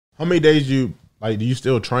How many days do you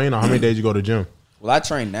still train, or how many days you go to the gym? Well, I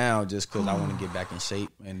train now just because I want to get back in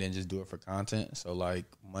shape and then just do it for content. So like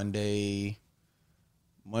Monday,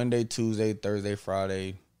 Tuesday, Thursday,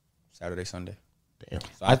 Friday, Saturday, Sunday. Damn. So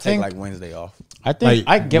I take like Wednesday off. I think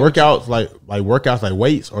I get workouts workouts like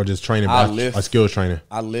weights or just training, like skills training.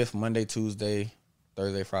 I lift Monday, Tuesday,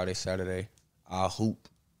 Thursday, Friday, Saturday. I hoop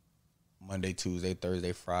Monday, Tuesday,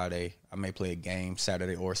 Thursday, Friday. I may play a game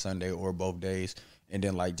Saturday or Sunday or both days. And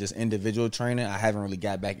then like just individual training, I haven't really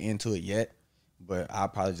got back into it yet. But I'll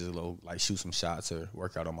probably just like shoot some shots or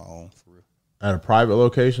work out on my own for real. At a private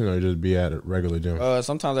location or just be at a regular gym?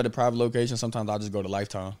 Sometimes at a private location. Sometimes I'll just go to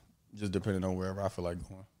Lifetime, just depending on wherever I feel like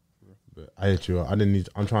going. But I hit you up.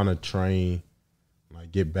 I'm trying to train,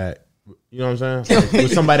 like get back. You know what I'm saying? Like,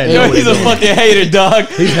 with somebody that knows he's a fucking hater, dog.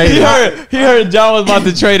 He's hating. He heard John was about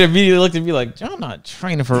to train. Immediately looked at me like, John not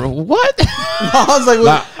training for what? I was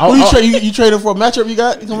like, you training for a matchup you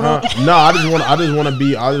got coming up? No, I just want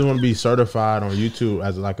to be certified on YouTube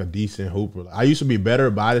as like a decent hooper. I used to be better,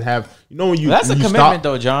 but I didn't have. You know when you. That's when a you commitment stop,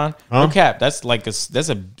 though, John. huh? No cap. That's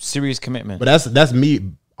a serious commitment. But that's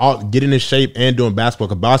me getting in shape and doing basketball.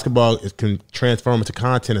 Because basketball can transform into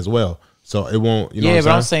content as well. So it won't, you know. Yeah,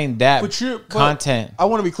 but I'm saying that content. I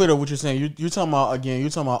want to be clear to what you're saying. You're talking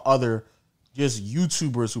about other just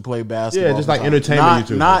YouTubers who play basketball. Yeah, just like entertainment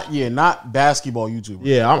YouTubers. Not basketball YouTubers.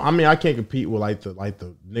 Yeah, I mean, I can't compete with like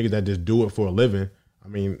the niggas that just do it for a living. I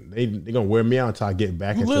mean, they gonna wear me out until I get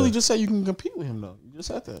back. You literally just said you can compete with him though. You just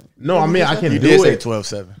said that. No, I mean I can do it. You did say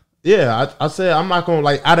 12-7. Yeah, I said I'm not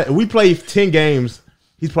gonna we play 10 games.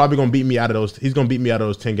 He's probably gonna beat me out of those. He's gonna beat me out of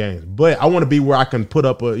those 10 games. But I want to be where I can put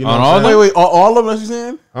up a. You know, all of them? You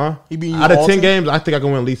saying? Huh? He beat you out of 10 games. I think I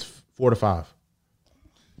can win at least 4 to 5.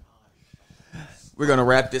 We're gonna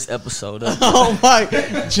wrap this episode up. Oh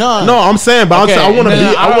my, John. No, I'm saying, but okay,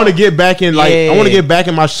 I want to get back in I want to get back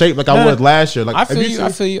in my shape like I was last year. Like I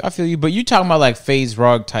feel you. But you talking about like FaZe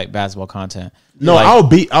Rug type basketball content? No, like,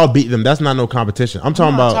 I'll beat them. That's not no competition. I'm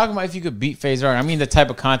talking about if you could beat FaZe Rug. I mean the type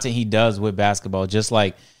of content he does with basketball, just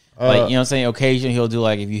like you know what I'm saying. Occasionally he'll do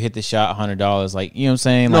like if you hit the shot $100, like you know what I'm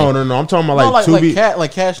saying. No. I'm talking about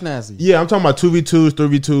like Cash Nasty. Yeah, I'm talking about 2v2s,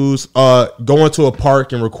 3v2s. Going to a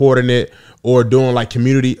park and recording it, or doing like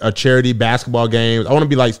charity basketball games. I want to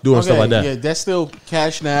be like doing stuff like that. Yeah, that's still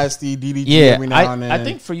Cash Nasty, DDG every now and then. I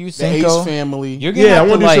think for you, the Cinco, Ace family. I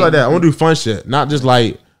want to do shit like that. I want to do fun shit, not just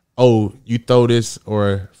like, oh, you throw this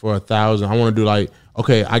or for 1,000. I want to do like,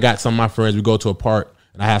 okay, I got some of my friends. We go to a park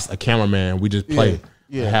and I have a cameraman. We just play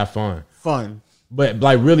and have fun. But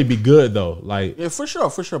like really be good though. Like for sure.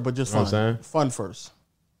 But just fun. What I'm saying? Fun first,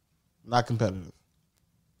 not competitive.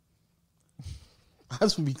 I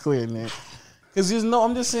just want to be clear, man. Because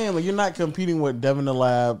I'm just saying, like, you're not competing with Devin the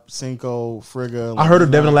Lab, Cinco, Frigga. Like, I heard of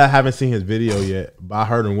Devin the Lab. Haven't seen his video yet, but I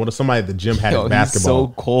heard him. Somebody at the gym had his basketball.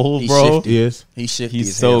 He's so cold, bro. He's shifty.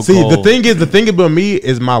 He's so cold. See, the thing about me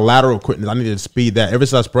is my lateral quickness. I need to speed that. Ever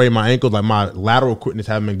since I sprayed my ankles, like my lateral quickness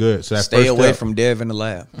haven't been good. So stay away from Dev in the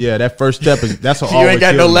lab. Yeah, that first step that's what you ain't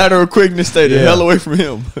got no lateral quickness. Stay the hell away from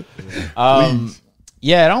him.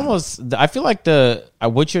 Yeah, it almost. I feel like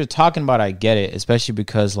what you're talking about. I get it, especially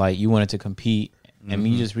because like you wanted to compete, and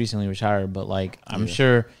you just recently retired. But like, I'm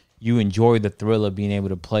sure you enjoy the thrill of being able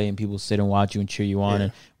to play and people sit and watch you and cheer you on. Yeah.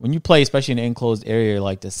 And when you play, especially in an enclosed area,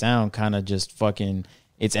 like the sound kind of just fucking.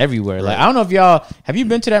 It's everywhere. Right. Like I don't know if y'all have you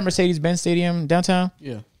been to that Mercedes-Benz Stadium downtown?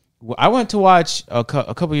 Yeah. I went to watch a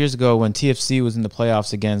couple years ago when TFC was in the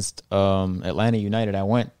playoffs against Atlanta United. I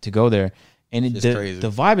went to go there. And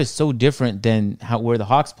the vibe is so different than where the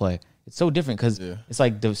Hawks play. It's so different because it's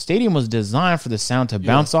like the stadium was designed for the sound to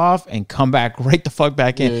bounce off and come back right the fuck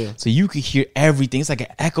back in. Yeah. So you could hear everything. It's like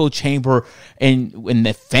an echo chamber. And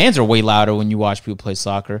the fans are way louder when you watch people play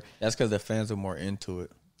soccer. That's because the fans are more into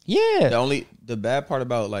it. Yeah. The bad part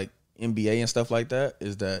about like NBA and stuff like that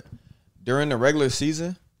is that during the regular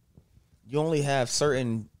season, you only have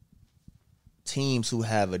certain teams who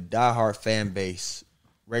have a diehard fan base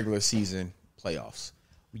regular season playoffs.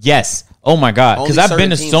 Yes. Oh my God. Because I've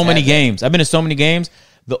been to so many games.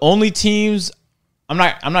 The only teams I'm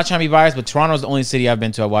not trying to be biased, but Toronto's the only city I've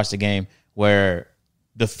been to. I watched a game where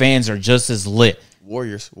the fans are just as lit.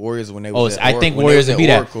 Warriors when they I think Warriors would be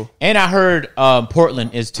that. And I heard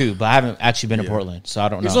Portland is too, but I haven't actually been to Portland, so I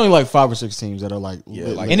don't know. There's only like 5 or 6 teams that are like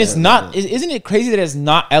lit. And it's not. Isn't it crazy that it's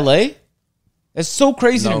not LA? It's so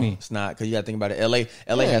crazy to me. It's not because you got to think about it.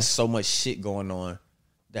 LA has so much shit going on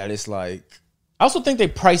that it's like. I also think they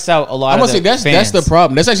price out a lot. I'm gonna say that's the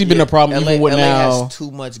problem. That's actually been the problem even with LA now. has too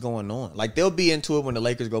much going on. Like they'll be into it when the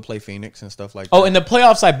Lakers go play Phoenix and stuff like that. Oh, in the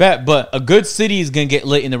playoffs, I bet. But a good city is gonna get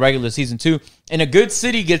lit in the regular season too, and a good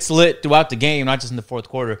city gets lit throughout the game, not just in the fourth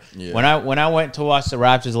quarter. Yeah. When I went to watch the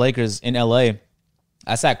Raptors Lakers in LA,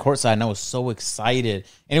 I sat courtside and I was so excited,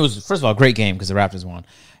 and it was first of all a great game because the Raptors won,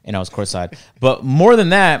 and I was courtside. But more than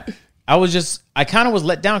that, I kind of was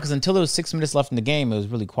let down because until there was 6 minutes left in the game, it was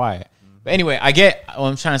really quiet. But anyway, what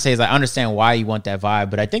I'm trying to say is I understand why you want that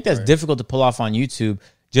vibe, but I think that's difficult to pull off on YouTube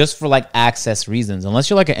just for like access reasons.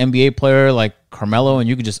 Unless you're like an NBA player like Carmelo and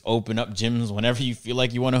you can just open up gyms whenever you feel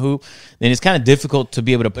like you want to hoop, then it's kind of difficult to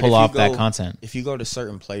be able to pull off that content. If you go to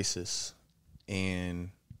certain places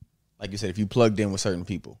and like you said, if you plugged in with certain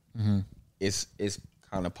people, it's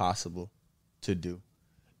kind of possible to do.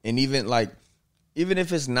 And even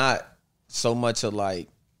if it's not so much of like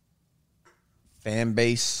fan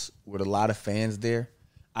base with a lot of fans there.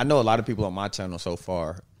 I know a lot of people on my channel so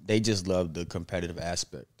far, they just love the competitive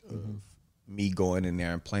aspect of me going in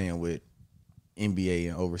there and playing with NBA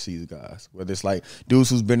and overseas guys. Whether it's like dudes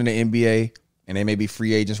who's been in the NBA and they may be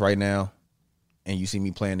free agents right now and you see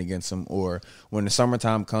me playing against them, or when the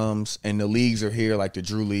summertime comes and the leagues are here like the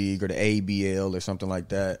Drew League or the ABL or something like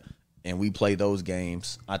that and we play those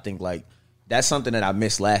games, I think like that's something that I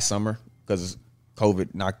missed last summer because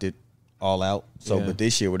COVID knocked it all out. So, but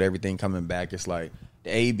this year with everything coming back, it's like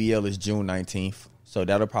the ABL is June 19th. So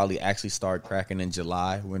that'll probably actually start cracking in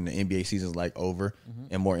July when the NBA season's like over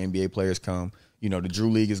and more NBA players come. You know, the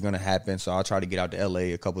Drew League is going to happen. So I'll try to get out to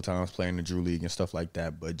LA a couple times playing the Drew League and stuff like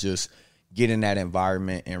that. But just get in that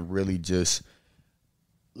environment and really just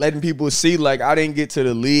letting people see like I didn't get to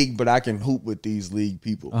the league, but I can hoop with these league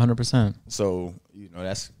people. 100%. So, you know,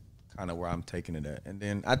 that's kind of where I'm taking it at. And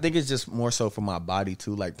then I think it's just more so for my body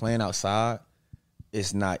too. Like playing outside,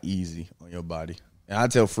 it's not easy on your body. And I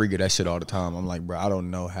tell Frigga that shit all the time. I'm like, bro, I don't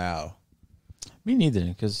know how. Me neither,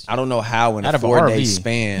 because I don't know how in a 4-day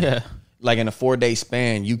span, like in a 4-day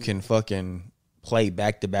span, you can fucking play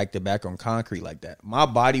back to back to back on concrete like that. My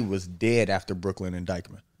body was dead after Brooklyn and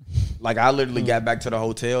Dykeman. Like I literally got back to the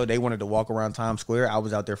hotel. They wanted to walk around Times Square. I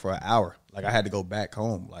was out there for an hour. Like I had to go back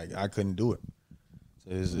home. Like I couldn't do it.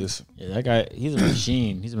 That guy, he's a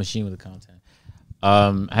machine. He's a machine with the content.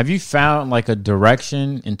 Have you found like a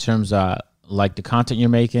direction in terms of like the content you're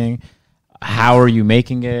making? How are you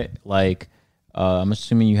making it? Like, I'm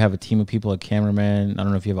assuming you have a team of people, a cameraman. I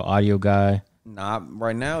don't know if you have an audio guy. Nah,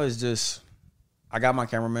 right now it's just I got my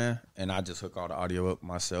cameraman and I just hook all the audio up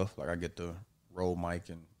myself. Like I get the roll mic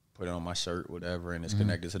and put it on my shirt, whatever, and it's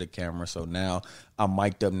connected to the camera. So now I'm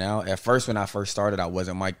mic'd up now. At first, when I first started, I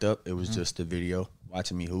wasn't mic'd up. It was just the video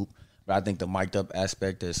watching me hoop. But I think the mic'd up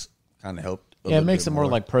aspect has kind of helped. It makes it more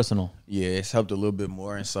like personal. Yeah, it's helped a little bit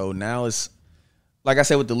more. And so now it's, like I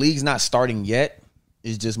said, with the leagues not starting yet,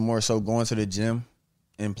 it's just more so going to the gym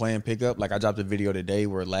and playing pickup. Like I dropped a video today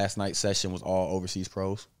where last night's session was all overseas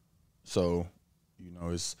pros. So, you know,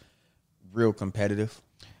 it's real competitive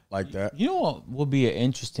like that. You know what would be an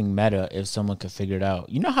interesting meta if someone could figure it out?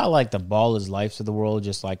 You know how like the ball is life of the world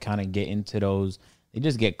just like kind of get into those, they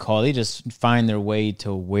just get called, they just find their way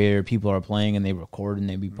to where people are playing and they record and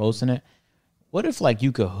they be posting it. What if like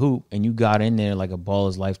you could hoop and you got in there like a ball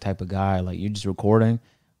is life type of guy, like you're just recording,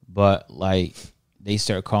 but like they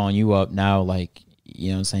start calling you up now, like, you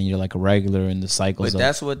know what I'm saying, you're like a regular in the cycles. But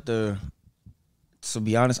that's what to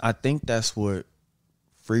be honest, I think that's what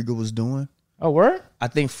Frigga was doing. Oh, word? I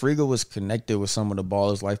think Frigga was connected with some of the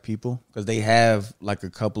Ball is Life people because they have like a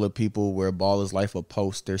couple of people where Ball is Life will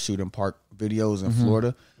post their shooting park videos in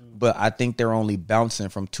Florida, but I think they're only bouncing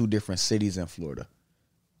from 2 different cities in Florida.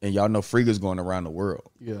 And y'all know Frigga's going around the world.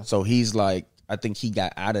 Yeah. So he's like, I think he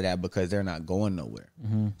got out of that because they're not going nowhere.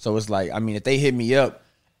 So it's like, I mean, if they hit me up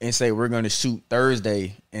and say we're going to shoot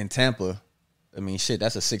Thursday in Tampa, I mean, shit,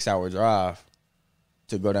 that's a 6-hour drive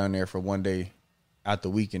to go down there for one day out the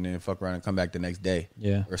weekend and then fuck around and come back the next day.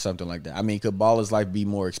 Yeah. Or something like that. I mean, could Ball is Life be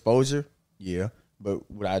more exposure? Yeah. But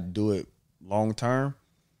would I do it long term?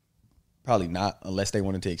 Probably not, unless they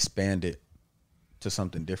wanted to expand it to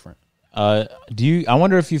something different. I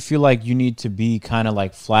wonder if you feel like you need to be kind of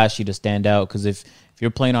like flashy to stand out, because if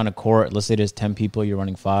you're playing on a court, let's say there's 10 people, you're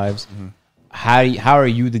running 5s. How are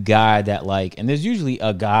you the guy that like, and there's usually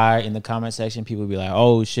a guy in the comment section, people be like,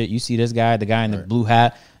 oh shit, you see this guy, the guy in the blue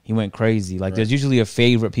hat, he went crazy. Like there's usually a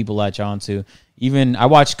favorite people latch on to. Even I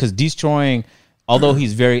watch, because Destroying, although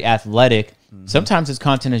he's very athletic, sometimes his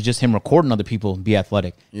content is just him recording other people be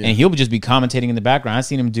athletic. And he'll just be commentating in the background. I've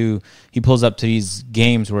seen him he pulls up to these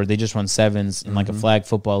games where they just run 7s in like a flag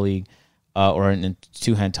football league or in a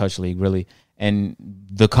 2-hand touch league, really. and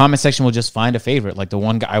the comment section will just find a favorite, like the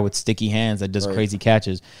one guy with sticky hands that does crazy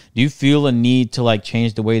catches. Do you feel a need to like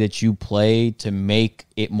change the way that you play to make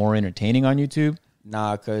it more entertaining on YouTube?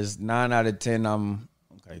 Nah, because 9 out of 10,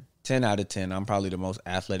 10 out of 10, I'm probably the most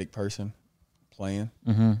athletic person playing.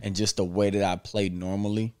 And just the way that I play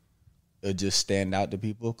normally, it'll just stand out to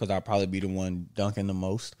people because I'll probably be the one dunking the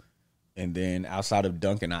most. And then outside of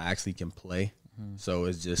dunking, I actually can play. So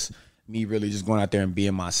it's just me really just going out there and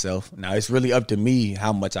being myself. Now, it's really up to me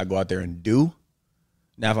how much I go out there and do.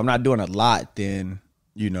 Now, if I'm not doing a lot, then,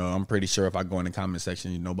 you know, I'm pretty sure if I go in the comment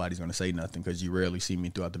section, nobody's going to say nothing because you rarely see me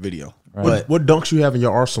throughout the video. Right. What dunks you have in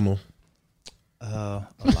your arsenal? A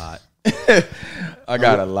lot. I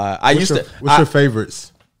got a lot. What's your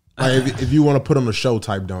favorites? Like if you want to put on the show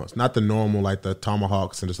type dunks, not the normal like the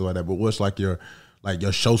tomahawks and stuff like that, but what's like your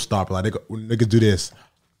showstopper? Like niggas do this.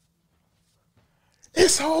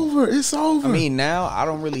 It's over. It's over. I mean, now I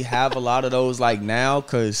don't really have a lot of those like now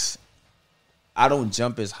because I don't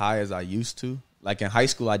jump as high as I used to. Like in high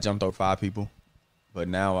school, I jumped over 5 people, but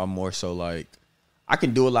now I'm more so like I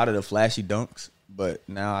can do a lot of the flashy dunks, but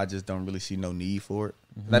now I just don't really see no need for it.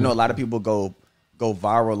 I know a lot of people go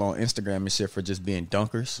viral on Instagram and shit for just being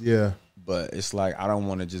dunkers. Yeah. But it's like I don't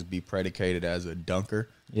want to just be predicated as a dunker.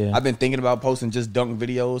 Yeah. I've been thinking about posting just dunk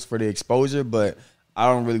videos for the exposure, but I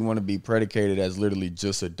don't really want to be predicated as literally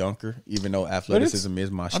just a dunker, even though athleticism is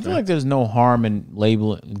my strength. I feel like there's no harm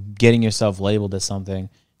in getting yourself labeled as something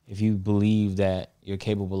if you believe that you're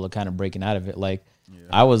capable of kind of breaking out of it. Like,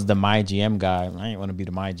 I was the My GM guy. I didn't want to be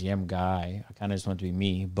the My GM guy. I kind of just wanted to be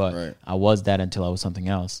me, but I was that until I was something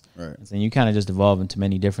else. Right. And so you kind of just evolve into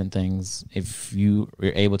many different things if you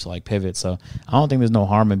are able to like pivot. So I don't think there's no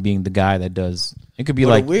harm in being the guy that does. It could be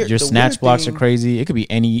like your snatch blocks are crazy. It could be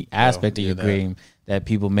any aspect of your game that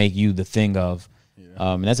people make you the thing of.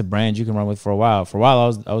 Yeah. And that's a brand you can run with for a while. For a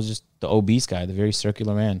while, I was just the obese guy, the very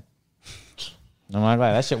circular man. I'm like,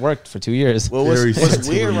 that shit worked for 2 years. Well, what's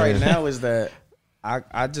weird right now is that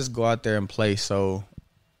I just go out there and play. So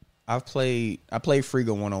I played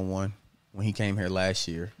Frigo 1-on-1 when he came here last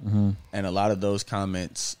year, and a lot of those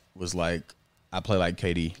comments was like, I play like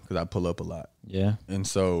KD because I pull up a lot. Yeah. And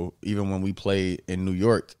so even when we played in New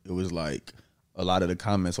York, it was like a lot of the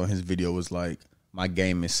comments on his video was like, my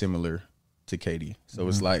game is similar to KD. So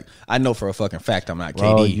it's like, I know for a fucking fact I'm not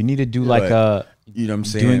KD. You need to do like a, you know what I'm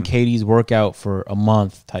saying? Doing KD's workout for a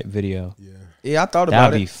month type video. Yeah, I thought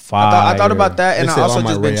about That'd it. be fire. I thought about that, and They I said also all my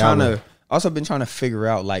just Ray been trying to figure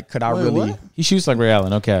out like, could I Wait, really? what? He shoots like Ray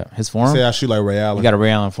Allen. Okay, his form. Say I shoot like Ray Allen. You got a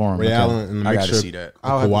Ray Allen form. Ray okay. Allen and I make got to sure see that.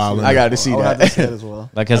 I got to see I'll have that. to see that as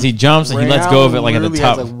well. Like, cause he jumps and he lets go of it like at the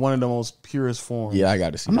top. Has like one of the most purest forms. Yeah, I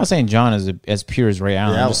got to see. I'm not saying John is as pure as Ray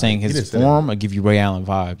Allen. I'm just saying He didn't his say form will give you Ray Allen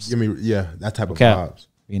vibes. Give me that type of Okay, vibes.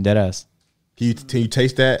 being dead ass. Can you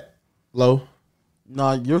taste that, Lo?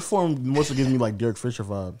 Nah, your form mostly gives me like Derek Fisher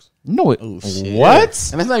vibes. No, shit. what?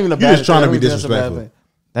 And that's not even a You bad just trying to be I don't think that's a bad disrespectful. thing.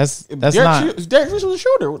 That's Derek, not. Derek Fisher was a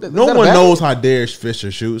shooter. No one knows how Derek Fisher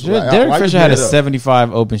shoots. Derek Why you Fisher had bring a it up?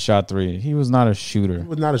 75 open shot 3. He was not a shooter. He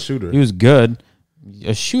was not a shooter. He was good.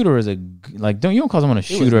 A shooter is you don't call someone a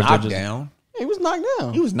He shooter was if they're knocked just down. He was knocked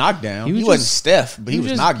down. He was knocked down. He He, was wasn't just- Steph, but he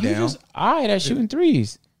was knocked down. All right at shooting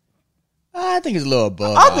threes. I think it's a little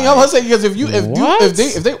above. I think I'm gonna say because What?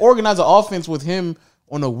 if they organize an offense with him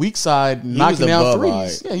on the weak side, knocking down above,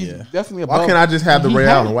 threes, right. he's Yeah. definitely above. Why can't I just have the He Ray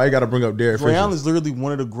had- Allen? Why you got to bring up Derek Ray Fisher? Allen is literally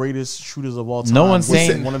one of the greatest shooters of all time. No one's He's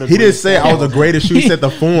saying- one of the He didn't greatest. say I was the greatest shooter. He said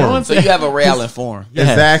the form. So you have a Ray Allen form. Yes.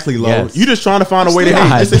 Exactly, Lo. Yes. You just trying to find a way to God.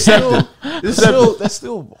 hate. Just accept it. Just accept it. That's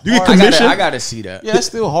still You get hard. commission? I gotta see that. Yeah, that's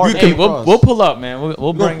still hard. Hey, to we'll cross. pull up, man. We'll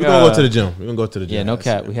We're bring. gonna go to the gym. We're gonna go to the gym. Yeah, no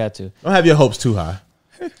cap. We had to. Don't have your hopes too high.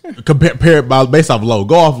 Compare it based off Lo.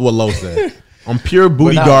 Go off what Lo said. I'm pure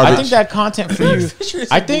booty But garbage. I think that content for you.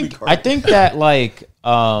 I think that like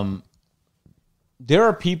there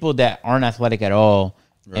are people that aren't athletic at all,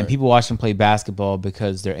 and people watch them play basketball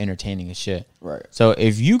because they're entertaining as shit. Right. So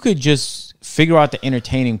if you could just figure out the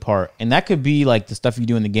entertaining part, and that could be like the stuff you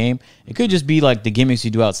do in the game. It could just be like the gimmicks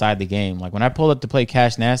you do outside the game. Like when I pulled up to play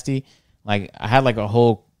Cash Nasty, like I had like a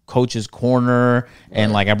whole coach's corner,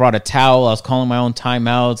 and like I brought a towel. I was calling my own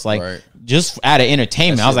timeouts, like just out of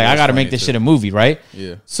entertainment. That I was shit like, I was got to funny make this too. shit a movie, right?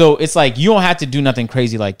 Yeah. So it's like you don't have to do nothing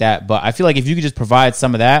crazy like that, but I feel like if you could just provide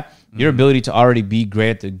some of that, your ability to already be great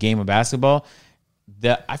at the game of basketball,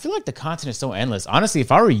 I feel like the content is so endless. Honestly,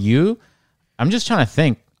 if I were you, I'm just trying to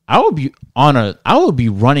think. I would be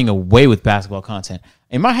running away with basketball content.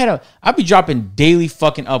 In my head, I be dropping daily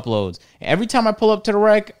fucking uploads. Every time I pull up to the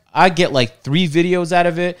rec, I get like 3 videos out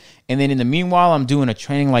of it. And then in the meanwhile, I'm doing a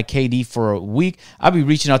training like KD for a week. I'll be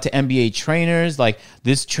reaching out to NBA trainers. Like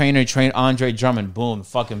this trainer trained Andre Drummond. Boom.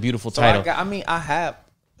 Fucking beautiful title.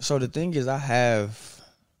 So the thing is, I have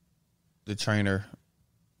the trainer,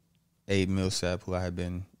 Abe Millsap, who I had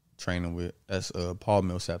been training with. That's Paul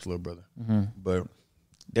Millsap's little brother. Mm-hmm. But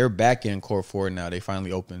they're back in Court 4 now. They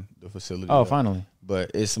finally opened the facility. Oh, finally.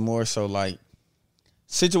 But it's more so like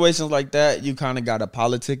situations like that, you kind of got to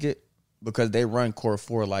politic it because they run Court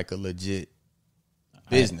 4 like a legit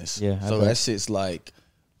business. So that shit's like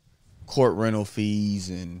court rental fees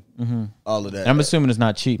and all of that. I'm assuming it's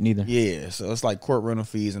not cheap neither. Yeah, so it's like court rental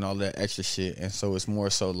fees and all that extra shit. And so it's more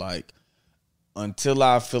so like until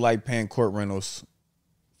I feel like paying court rentals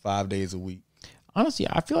 5 days a week. Honestly,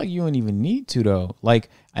 I feel like you don't even need to though. Like,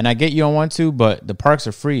 and I get you don't want to, but the parks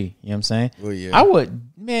are free. You know what I'm saying? Well, yeah. I would,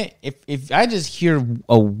 man, if I just hear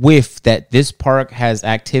a whiff that this park has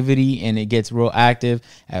activity and it gets real active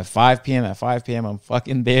at 5 p.m., I'm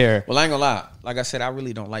fucking there. Well, I ain't gonna lie. Like I said, I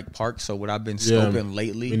really don't like parks. So what I've been scoping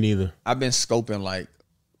lately, me neither. I've been scoping like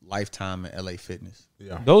Lifetime and LA Fitness.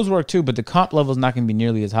 Yeah, Those work too, but the comp level is not going to be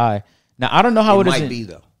nearly as high. Now, I don't know how It it might is. be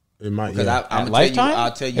though. it might. Because Yeah. I'm Lifetime?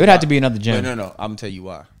 I'll tell you. It would have to be another gym. No. I'm gonna tell you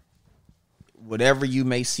why. Whatever you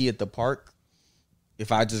may see at the park,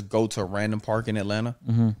 if I just go to a random park in Atlanta,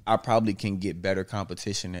 I probably can get better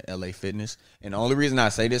competition at LA Fitness. And the only reason I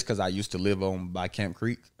say this because I used to live on by Camp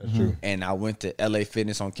Creek. That's true. And I went to LA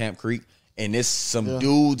Fitness on Camp Creek, and there's some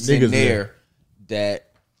dudes Niggas in there there. that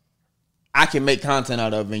I can make content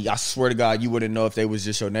out of, and I swear to God, you wouldn't know if they was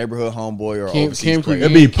just your neighborhood homeboy or overseas Camp player.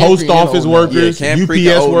 It'd be post Camp office Creek, workers, Camp Creek,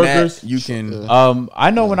 UPS old workers. Nat, you can. I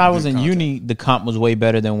know when I was in content. uni, the comp was way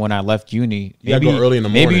better than when I left uni. You gotta go early in the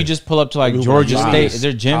Maybe you morning. just pull up to like Maybe Georgia when State. you Is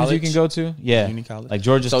there gyms you college? can go to? Yeah, Uni college? like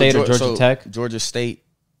Georgia So State or Geor- Georgia so Tech. Georgia State,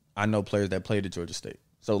 I know players that played at Georgia State.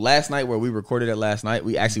 So last night where we recorded it last night,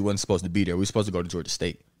 we actually wasn't supposed to be there. We were supposed to go to Georgia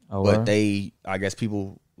State. Oh, but word? I guess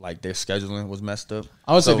people, like their scheduling was messed up.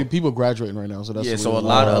 I would So- say people graduating right now, so that's Yeah, the so a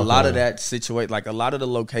reason. lot of that situation, like a lot of the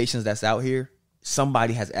locations that's out here,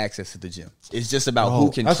 somebody has access to the gym. It's just about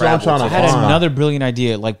who can that's what I'm travel. trying I to had fine. another brilliant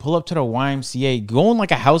idea. Like pull up to the YMCA, go in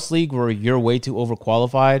like a house league where you're way too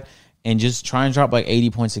overqualified, and just try and drop like 80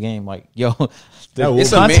 points a game. Like yo, That would It's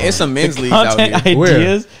be- it's a men's league out content here.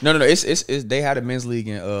 ideas. No. It's they had a men's league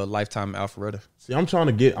in Lifetime Alpharetta. See, I'm trying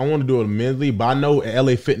to get. I want to do a men's league, but I know at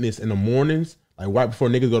LA Fitness in the mornings, like right before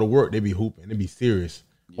niggas go to work, they be hooping. They be serious.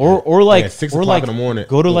 Or like at 6 or o'clock like in the morning.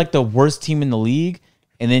 go to like the worst team in the league,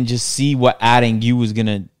 and then just see what adding you was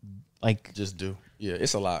gonna like. Just do. Yeah,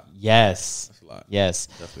 it's a lot. Yes. That's a lot. Yes.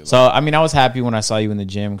 Definitely a So I mean, I was happy when I saw you in the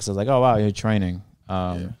gym because I was like, oh wow, you're training.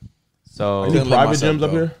 So Any couldn't let private myself gyms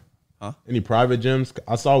up go. here? Huh? Any private gyms?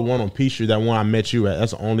 I saw one on Peachtree. That one I met you at.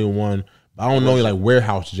 That's the only one. But I don't know any like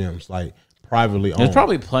warehouse gyms, like privately owned. there's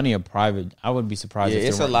probably plenty of private. I wouldn't be surprised. Yeah, if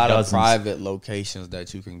it's there a weren't lot of dozens. private locations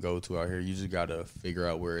that you can go to out here. You just gotta figure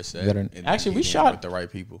out where it's at. gotta- and then actually, we get in shot- with the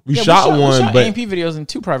right people. we Yeah, shot we one, shot but AMP videos in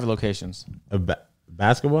 2 private locations.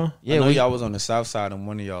 basketball. Yeah, I Yeah, know we, y'all was on the south side and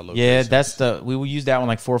one of y'all locations. yeah, that's the we will use that one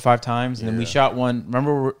like 4 or 5 times, and then we shot one.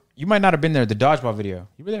 Remember, you might not have been there. The dodgeball video.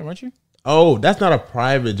 You were there, weren't you? Oh, that's not a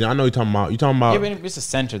private gym. I know you're talking about. You talking about? Yeah, but it's a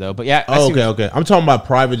center though. But yeah, I Oh, see what- okay. I'm talking about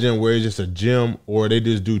private gym where it's just a gym, or they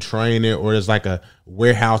just do training, or it's like a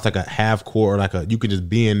warehouse, like a half court, or like a you could just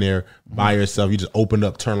be in there by yourself. You just open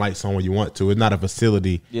up, turn lights on when you want to. It's not a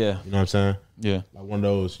facility. Yeah. You know what I'm saying? Yeah. Like one of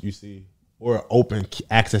those you see, or open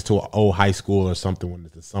access to an old high school or something when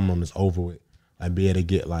the summer is over with. Like be able to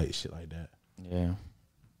get like shit like that. Yeah.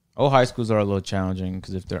 Oh, high schools are a little challenging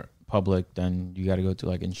because if they're public, then you got to go through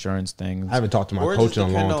like insurance things. I haven't talked to my Or it coach just in a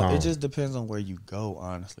long depend on- time. It just depends on where you go,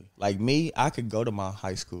 honestly. Like me, I could go to my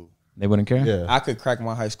high school. They wouldn't care. Yeah. I could crack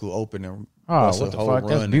my high school open and Oh, bust what a the whole fuck?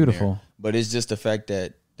 That's run in beautiful. there. But it's just the fact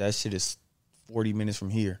that that shit is 40 minutes from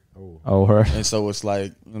here. Oh, her And so it's like, you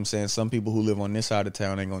know what I'm saying, some people who live on this side of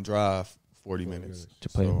town ain't going to drive 40 minutes. to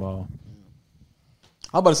play the So, ball.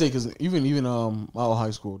 I'm about to say because even my old high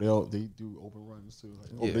school they do open runs too. Like,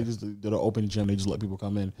 Yeah. They just do the open gym. They just let people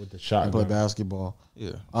come in With the and shotgun. play basketball.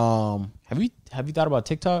 Yeah. Have you thought about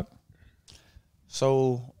TikTok?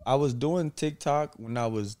 So I was doing TikTok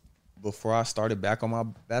before I started back on my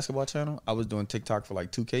basketball channel. I was doing TikTok for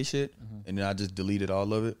like 2K shit, and then I just deleted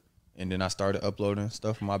all of it, and then I started uploading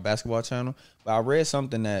stuff from my basketball channel. But I read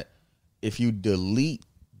something that if you delete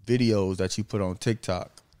videos that you put on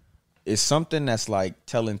TikTok, it's something that's like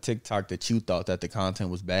telling TikTok that you thought that the content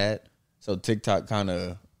was bad. So TikTok kind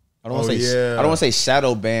of I don't want to say I don't want to say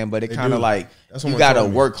shadow ban, but it kind of like you got to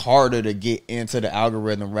work harder to get into the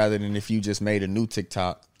algorithm rather than if you just made a new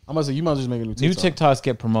TikTok. I'm gonna say you might just make a new TikTok. New TikToks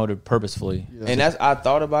get promoted purposefully. Yeah. And I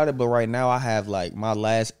thought about it, but right now I have like my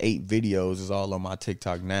last 8 videos is all on my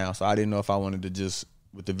TikTok now. So I didn't know if I wanted to just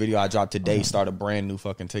with the video I dropped today start a brand new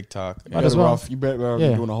fucking TikTok. Might as well. You better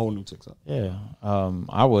be doing a whole new TikTok. Yeah,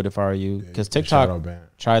 I would if I were you, because TikTok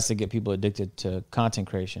tries to get people addicted to content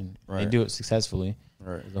creation. Right. They do it successfully.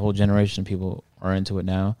 Right. The whole generation of people are into it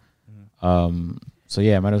now. So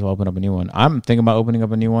yeah, I might as well open up a new one. I'm thinking about opening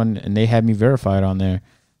up a new one, and they had me verified on there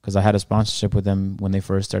because I had a sponsorship with them when they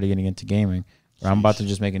first started getting into gaming. I'm about to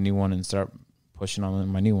just make a new one and start pushing on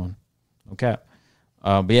my new one. Okay.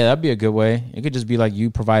 But yeah, that'd be a good way. It could just be like you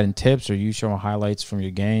providing tips or you showing highlights from your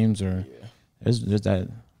games or there's that.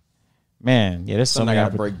 Man, yeah, there's something I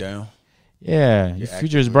got to break down. Yeah, your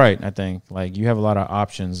future is bright, I think. Like you have a lot of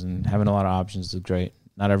options, and having a lot of options is great.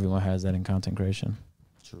 Not everyone has that in content creation.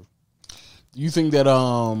 True. Do you think that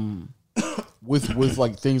with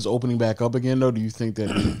like things opening back up again though, do you think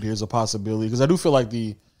that there's a possibility? Because I do feel like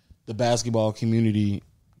the basketball community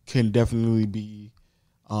can definitely be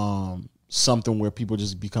something where people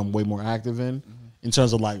just become way more active in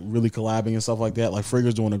terms of like really collabing and stuff like that. Like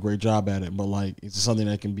Frigger's doing a great job at it, but like it's something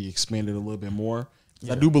that can be expanded a little bit more.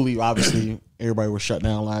 Yeah. I do believe obviously everybody was shut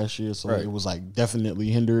down last year, so it was like definitely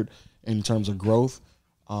hindered in terms of growth.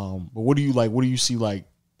 But what do you see like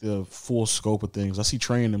the full scope of things? I see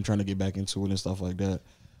Trey and them trying to get back into it and stuff like that.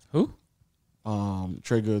 Who?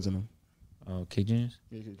 Trey Goods and them. Oh, K Genius?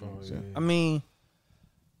 Yeah. I mean,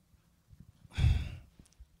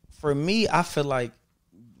 for me, I feel like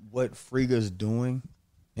what Frigga's doing,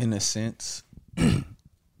 in a sense,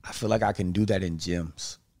 I feel like I can do that in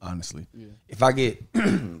gyms, honestly. Yeah. If I get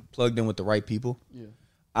plugged in with the right people,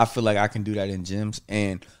 I feel like I can do that in gyms.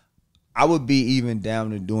 And I would be even down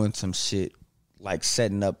to doing some shit like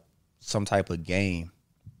setting up some type of game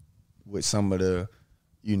with some of the,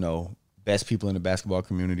 best people in the basketball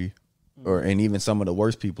community and even some of the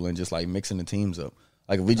worst people and just like mixing the teams up.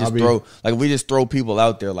 Like if we just throw people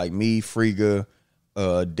out there like me, Frigga,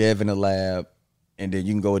 Dev in the lab, and then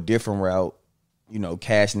you can go a different route,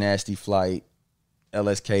 Cash Nasty Flight,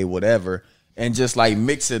 LSK, whatever, and just like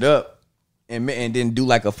mix it up and then do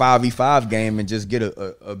like a 5v5 game and just get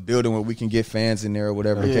a building where we can get fans in there or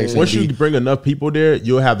whatever the case. Once you bring enough people there,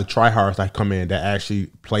 you'll have the tryhards that come in that actually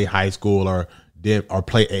play high school or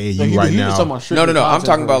play AAU right now. No. I'm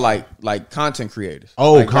talking about like content creators.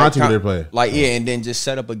 Oh, like, content creator play. Like and then just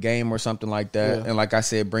set up a game or something like that. Yeah. And like I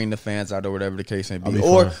said, bring the fans out or whatever the case may be.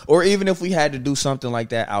 Or even if we had to do something like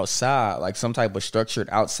that outside, like some type of structured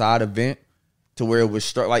outside event to where it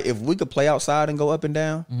was like if we could play outside and go up and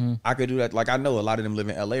down, I could do that. Like I know a lot of them live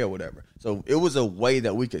in LA or whatever. So it was a way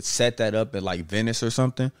that we could set that up at like Venice or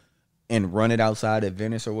something and run it outside at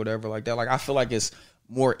Venice or whatever like that. Like I feel like it's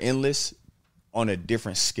more endless on a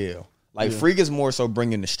different scale. Like Freak is more so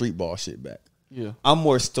bringing the street ball shit back. Yeah, I'm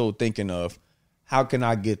more still thinking of how can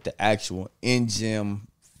I get the actual in-gym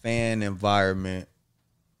fan environment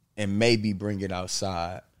and maybe bring it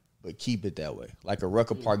outside, but keep it that way. Like a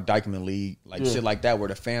Rucker Park Dykeman League, like shit like that where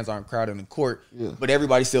the fans aren't crowded in the court, but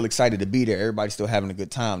everybody's still excited to be there. Everybody's still having a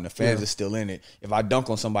good time. The fans are still in it. If I dunk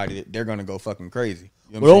on somebody, they're going to go fucking crazy.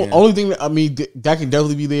 You know what I'm saying? Only thing that can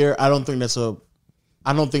definitely be there. I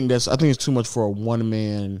think it's too much for a one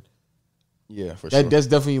man. Yeah, for sure. That's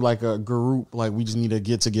definitely like a group. Like we just need to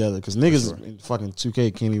get together because niggas in fucking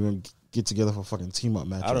 2K can't even get together for fucking team up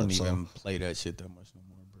matches. I don't even play that shit that much no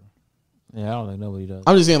more, bro. Yeah, I don't think nobody does.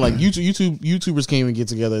 I'm just saying like YouTubers can't even get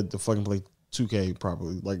together to fucking play 2K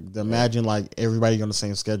properly. Like imagine like everybody on the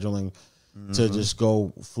same scheduling to just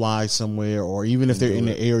go fly somewhere, or even if they're in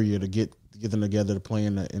the area to get them together to play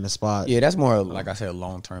in a spot. Yeah, that's more like I said, a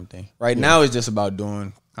long term thing. Right now, it's just about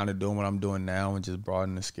doing what I'm doing now and just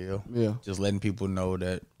broadening the scale. Yeah, just letting people know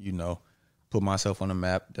that put myself on the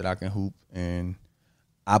map, that I can hoop, and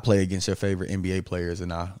I play against your favorite NBA players,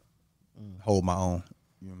 and I hold my own.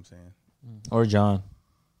 You know what I'm saying? Or John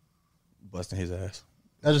busting his ass.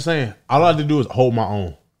 That's just saying. All I have to do is hold my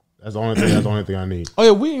own. That's the only thing. That's the only thing I need. Oh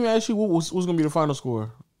yeah, we didn't even ask you what's going to be the final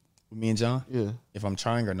score. Me and John? Yeah. If I'm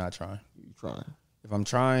trying or not trying? You trying. If I'm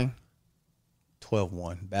trying,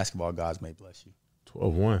 12-1. Basketball gods may bless you.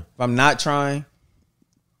 12-1. If I'm not trying,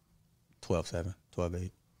 12-7, 12-8,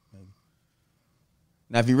 maybe.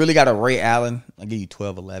 Now, if you really got a Ray Allen, I'll give you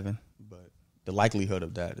 12-11. But the likelihood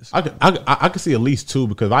of that is... I could see at least 2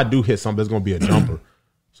 because if I do hit something, it's going to be a jumper.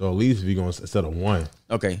 So at least if you're going to instead of 1.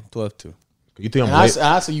 Okay, 12-2. You think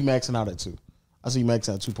I see you maxing out at 2. I see you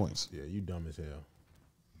maxing out 2 points. Yeah, you dumb as hell.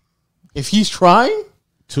 If he's trying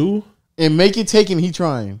 2 and make it taken, he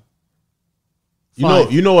trying.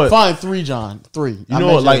 You know what? Fine, 3, John. 3. You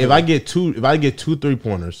know what? Like if I get 2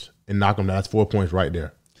 3-pointers and knock them down, that's 4 points right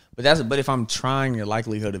there. But if I'm trying, the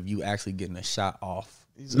likelihood of you actually getting a shot off.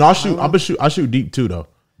 No, I shoot deep too though.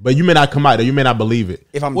 But you may not come out there. You may not believe it.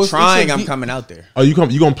 If I'm trying, I'm coming out there. Oh, you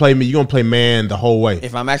gonna play me? You gonna play man the whole way?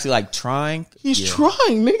 If I'm actually like trying, he's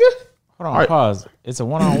trying, nigga. Hold on, pause. It's a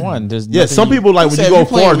 1-on-1. There's some people like when you go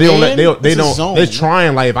far, they don't. Zone, they're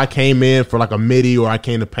trying. Like if I came in for like a midi or I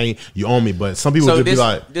came to paint, you own me. But some people just be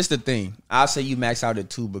like, "This the thing." I'll say you max out at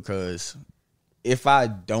 2 because if I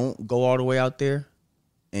don't go all the way out there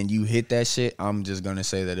and you hit that shit, I'm just gonna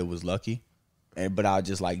say that it was lucky. But I'll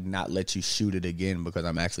just like not let you shoot it again because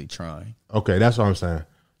I'm actually trying. Okay, that's what I'm saying.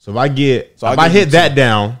 So if I hit that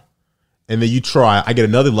down, and then you try, I get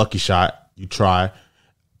another lucky shot. You try,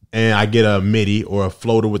 and I get a midi or a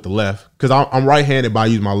floater with the left because I'm right-handed, but I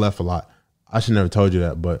use my left a lot. I should never told you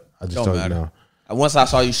that, but I just told you now. Once I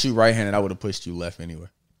saw you shoot right-handed, I would have pushed you left anyway.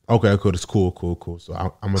 Okay, cool. It's cool. So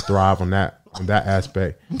I'm gonna thrive on that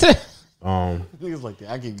aspect. Niggas like that.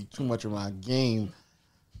 I give you too much of my game.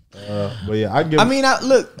 But yeah, I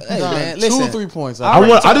look, hey man, listen. 2 or 3 points. I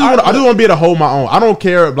just want to be able to hold my own. I don't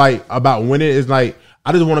care like about winning. It's like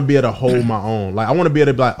I just want to be able to hold my own. Like I want to be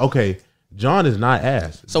able to be like, okay, John is not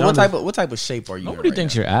ass. So John what type of shape are you? Nobody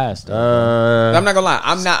thinks you're ass. I'm not gonna lie.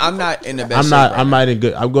 I'm not in the best. I'm not in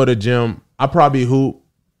good. I go to the gym. I probably hoop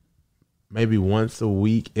maybe once a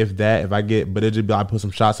week, if that. If I get, but it just be I put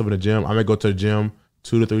some shots up in the gym. I may go to the gym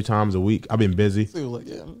 2 to 3 times a week. I've been busy.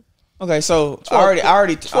 Okay, so 12, I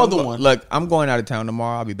already look, I'm going out of town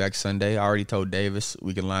tomorrow. I'll be back Sunday. I already told Davis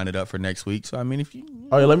we can line it up for next week. So I mean, if you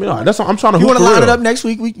let me know. That's what I'm trying to. You want to line it up next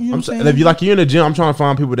week? You know what I'm saying? If you're in the gym, I'm trying to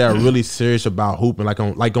find people that are really serious about hooping, like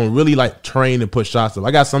on really like train and put shots up. I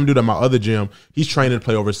got some dude at my other gym. He's training to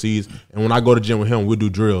play overseas, and when I go to gym with him, we'll do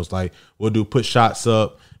drills. Like we'll do put shots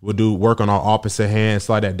up. We'll do work on our opposite hands,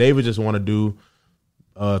 like that. David just want to do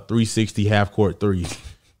 360 half court threes.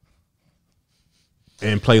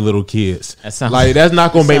 And play little kids. That's not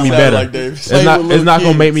gonna make me better. Like it's not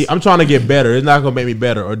gonna make me. I'm trying to get better. It's not gonna make me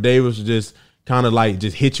better. Or Davis just kind of like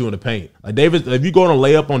just hit you in the paint. Like Davis, if you go on a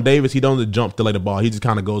layup on Davis, he doesn't jump to lay the ball. He just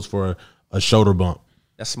kind of goes for a shoulder bump.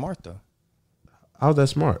 That's smart though. How's that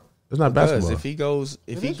smart? It's not basketball. If he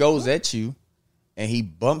goes at you and he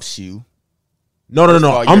bumps you. No.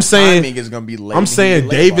 I'm saying is gonna be late. I'm saying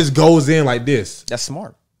Davis goes in like this. That's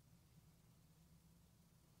smart.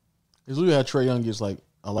 Because we had Trae Young gets like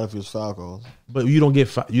a lot of his foul calls, but you don't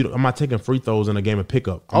get. I'm not taking free throws in a game of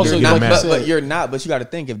pickup. But you're not. But you got to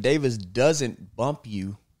think if Davis doesn't bump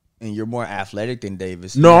you, and you're more athletic than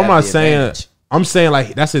Davis. No, I'm not saying. Advantage. I'm saying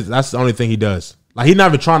like that's the only thing he does. Like he's not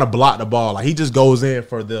even trying to block the ball. Like he just goes in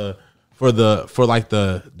for the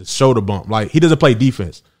shoulder bump. Like he doesn't play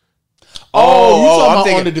defense. I'm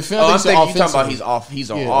thinking on the defense. I'm thinking you talking about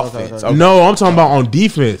he's on offense. Okay. No, I'm talking about on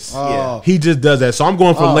defense. He just does that. So I'm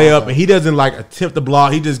going for layup, and he doesn't like attempt the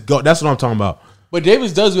block. He just go. That's what I'm talking about. But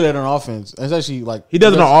Davis does do that on offense. It's actually like he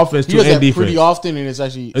does it on offense too, and defense pretty often, and it's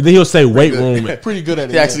actually. And then he'll say weight room. Pretty good at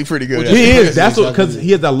it. He's actually pretty good. He is. That's what because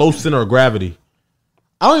he has that low center of gravity.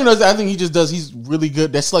 I don't even know. I think he just does. He's really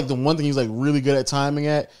good. That's like the one thing he's like really good at timing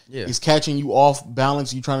at. Yeah. He's catching you off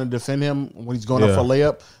balance. You trying to defend him when he's going up for a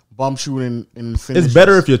layup. Bump shooting and finish. It's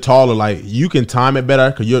better if you're taller. Like you can time it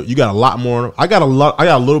better because you got a lot more. I got a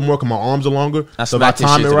little more because my arms are longer. So if I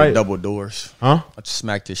time it right, double doors. Huh? I just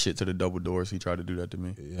smacked his shit to the double doors. He tried to do that to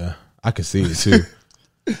me. Yeah, I can see it too.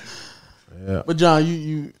 Yeah. But John,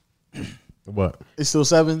 you what? It's still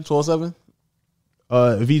 12-7.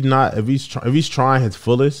 If he's trying his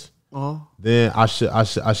fullest, then I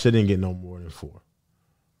shouldn't get no more than 4.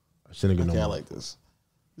 I shouldn't get no more. I like this.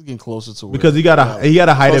 He's getting closer to because he got a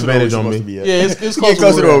height advantage on me. Yeah, it's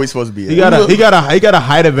closer to where we're supposed to be. He got a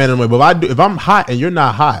height advantage on me. But if I'm hot and you're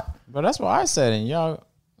not hot, but that's what I said, and y'all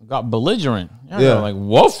got belligerent. Y'all like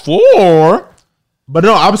what for? But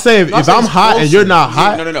no, I'm saying if I'm hot and you're not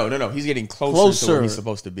hot, no. He's getting closer to where he's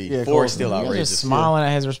supposed to be. Yeah, 4 is still outrageous. Just smiling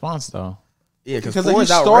at his response though. Yeah, because he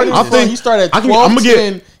started. He started at 12. I'm gonna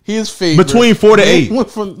get his favorite between 4 to 8.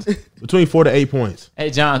 Between 4 to 8 points.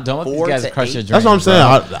 Hey John, don't let these guys crush your dream. That's what I'm saying.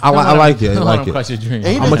 I like it. I like it. Crush your dream.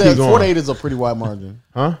 I'm gonna keep going. 4 to 8 is a pretty wide margin.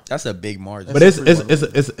 Huh? That's a big margin. But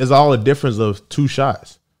it's all a difference of 2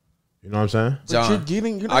 shots. You know what I'm saying? John,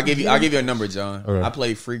 I'll give you a number, John. Okay. I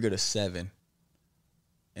played Friga to 7,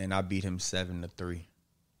 and I beat him 7-3.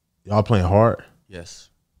 Y'all playing hard? Yes.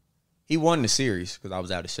 He won the series because I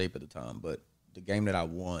was out of shape at the time, but the game that I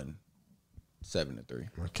won, 7-3.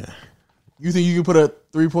 Okay. You think you can put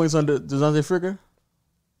up 3 points on DeJounte Fricker?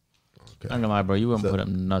 Okay. I'm gonna lie, bro. You wouldn't put up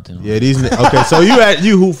nothing. Yeah, these. Okay, so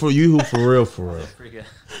you hoop for real.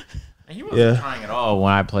 Hey, He wasn't trying at all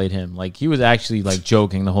when I played him. Like he was actually like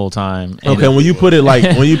joking the whole time. And okay, when you put it like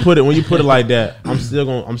when you put it like that, I'm still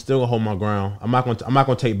gonna hold my ground. I'm not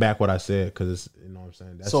gonna take back what I said because it's you know what I'm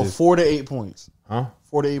saying. That's so 4 to 8 points. Huh?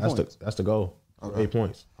 4 to 8 points. That's the goal. Okay. 8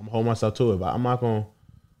 points. I'm gonna hold myself to it, but I'm not gonna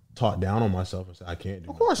talk down on myself and say I can't do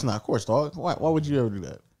it. Of course not. Of course, dog. Why would you ever do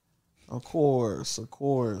that? Of course.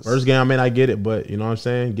 First game I may not get it, but you know what I'm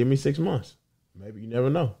saying. Give me 6 months. Maybe you never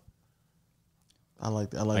know. I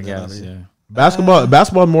like that. I guess, idea. yeah.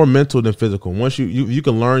 Basketball is more mental than physical. Once you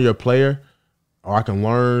can learn your player, or I can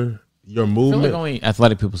learn your I feel movement. like only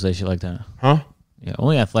athletic people say shit like that. Huh? Yeah,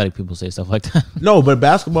 only athletic people say stuff like that. No, but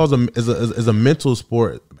basketball is a mental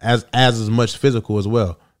sport as much physical as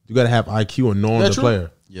well. You got to have IQ and knowing the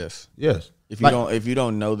player. Yes. If you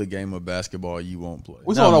don't know the game of basketball, you won't play.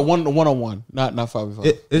 We're talking about one-on-one, not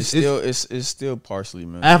 5v5. It's still partially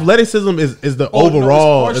mental. Athleticism is the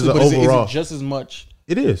overall. Is it just as much?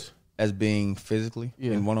 It is as being physically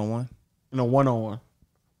in one-on-one. In a one-on-one,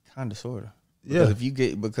 kind of, sort of. Yeah.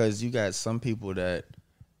 Because you got some people that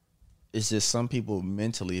it's just some people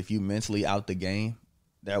mentally. If you mentally out the game,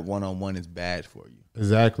 that one-on-one is bad for you.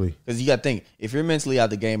 Exactly. Because you got to think, if you're mentally out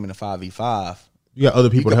the game in a 5v5, you got other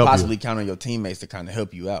people to help you. You could possibly count on your teammates to kind of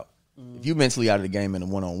help you out. If you mentally out of the game in a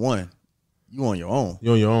one-on-one, you on your own.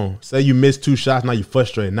 You're on your own. Say you missed 2 shots, now you're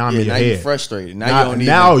frustrated. Now I'm in your head. Now you're frustrated.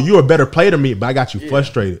 Now you're a better player than me, but I got you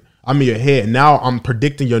frustrated. I'm in your head. Now I'm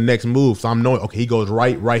predicting your next move, so I'm knowing. Okay, he goes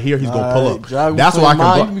right here. He's gonna pull up. That's why I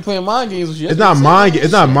can. You be playing mind games. It's not mind.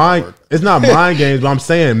 It's not mind. It's not mind games. But I'm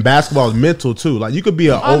saying basketball is mental too. Like you could be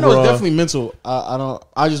an overall. I know it's definitely mental. I don't.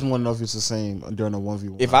 I just want to know if it's the same during a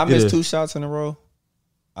 1v1. If I miss 2 shots in a row,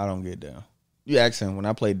 I don't get down. You ask him when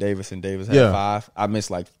I played Davis and Davis had 5. I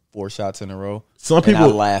missed like 4 shots in a row. Some people I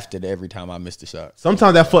laughed at every time I missed a shot.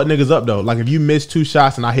 Sometimes that fuck niggas up though. Like if you miss 2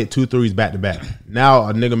 shots and I hit 2 threes back to back, now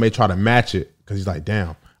a nigga may try to match it because he's like,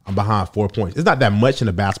 damn, I'm behind 4 points. It's not that much in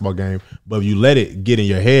a basketball game, but if you let it get in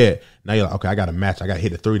your head, now you're like, okay, I got to match. I got to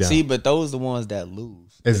hit the 3 down. See, but those are the ones that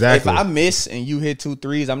lose. Exactly. If I miss and you hit 2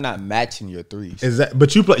 threes, I'm not matching your threes. Exactly.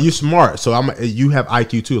 But you smart, so you have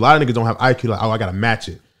IQ too. A lot of niggas don't have IQ. Like, oh, I got to match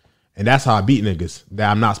it, and that's how I beat niggas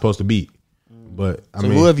that I'm not supposed to beat. But I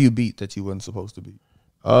mean, who have you beat that you wasn't supposed to beat?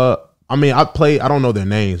 I mean, I don't know their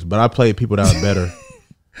names, but I played people that are better.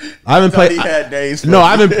 I haven't played.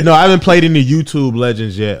 I haven't played any YouTube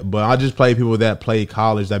legends yet, but I just played people that play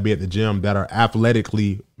college, that be at the gym, that are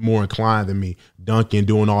athletically more inclined than me, dunking,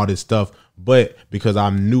 doing all this stuff. But because I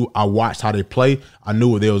watched how they play, I knew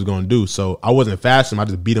what they was gonna do. So I wasn't fasting. I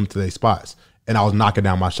just beat them to their spots, and I was knocking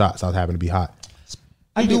down my shots. I was having to be hot.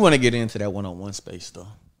 I do want to get into that one-on-one space though.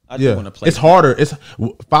 I do want to play. It's harder. It's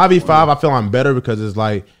 5v5. I feel I'm better because it's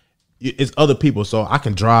like it's other people, so I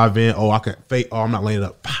can drive in. Oh, I can fake. Oh, I'm not laying it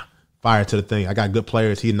up. Fire to the thing. I got good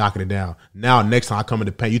players. He's knocking it down. Now, next time I come in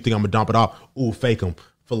the paint, you think I'm gonna dump it off? Ooh, fake him.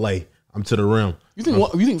 Fillet. I'm to the rim. You think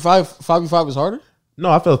 5v5 is harder? No,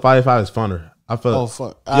 I feel 5v5 is funner. I feel. Oh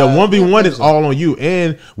fuck. Yeah, 1v1 is all on you,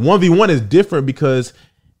 and 1v1 is different because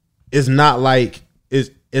it's not like it's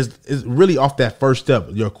really off that first step.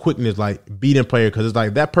 Your quickness, like beating player, because it's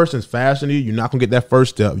like that person's faster than you. You're not gonna get that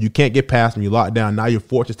first step. You can't get past them. You lock down. Now you're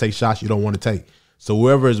forced to take shots you don't want to take. So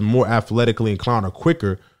whoever is more athletically inclined or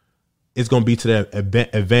quicker, it's gonna be to their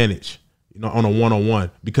advantage. You know, on a 1-on-1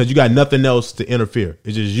 because you got nothing else to interfere.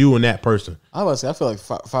 It's just you and that person. I was say I feel like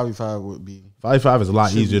 5v5 would be 5v5 is a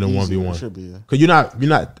lot easier than 1v1. Should be, because you're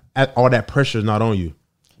not at all that pressure is not on you.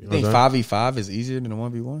 You think 5v5 is easier than a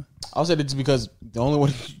 1v1? I'll say it's because the only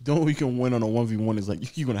way you can win on a 1v1 is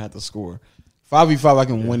like you're gonna have to score. 5v5, I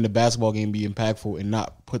can win the basketball game, be impactful, and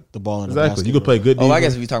not put the ball in the basket. You can play good defense. I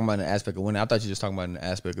guess if you're talking about an aspect of winning, I thought you were just talking about an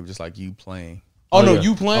aspect of just like you playing.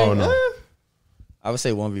 You playing? Oh no. I would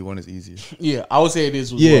say 1v1 is easier. Yeah, I would say it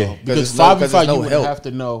is as well. Because 5v5 you would have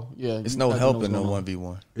to know. Yeah, it's no help in no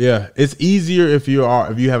 1v1. Yeah, it's easier if you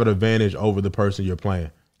have an advantage over the person you're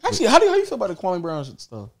playing. Actually, how do you feel about the Kwame Brown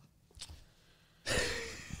stuff?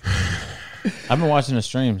 I've been watching the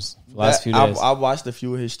streams the last few days. I watched a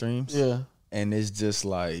few of his streams. Yeah, and it's just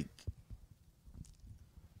like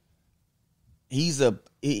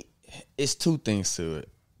it's two things to it.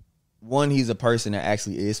 One, he's a person that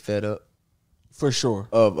actually is fed up. For sure.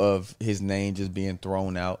 Of his name just being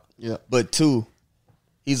thrown out. Yeah. But 2,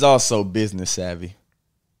 he's also business savvy.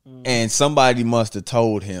 And somebody must have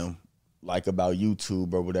told him like about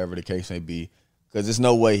YouTube or whatever the case may be. Because there's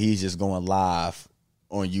no way he's just going live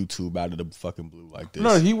on YouTube out of the fucking blue like this.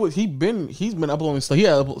 No, he's been uploading stuff. He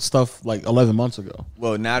had stuff like 11 months ago.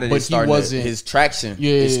 Well, now that it's starting his traction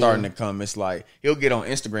is starting to come. It's like he'll get on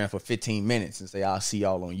Instagram for 15 minutes and say, I'll see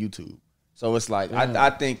y'all on YouTube. So it's like I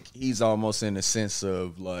think he's almost in the sense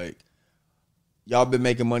of like, y'all been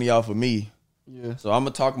making money off of me. Yeah. So I'm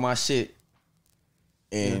gonna talk my shit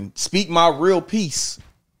and speak my real piece,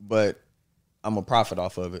 but I'm gonna profit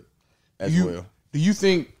off of it as well. Do you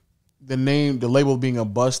think the label being a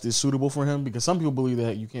bust is suitable for him? Because some people believe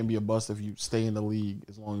that you can't be a bust if you stay in the league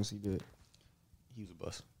as long as he did. He was a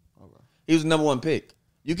bust. Okay. He was the number 1 pick.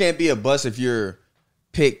 You can't be a bust if you're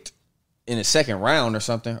picked in the 2nd round or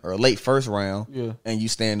something, or a late 1st round, and you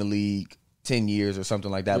stay in the league 10 years or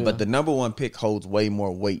something like that. Yeah. But the number 1 pick holds way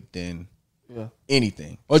more weight than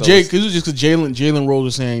anything. Or so because Jalen Rose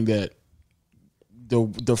was saying that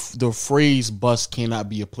the phrase bust cannot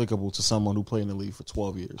be applicable to someone who played in the league for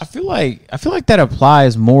 12 years. I feel like that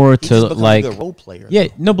applies more to like a role player. Yeah,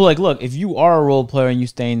 no, but like, look, if you are a role player and you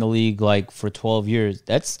stay in the league like for 12 years,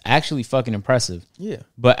 that's actually fucking impressive. Yeah.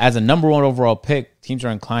 But as a number 1 overall pick, teams are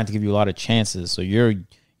inclined to give you a lot of chances. So you're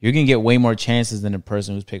gonna get way more chances than a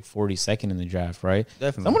person who's picked 42nd in the draft, right?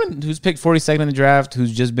 Definitely. Someone who's picked 42nd in the draft,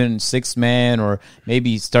 who's just been 6th man, or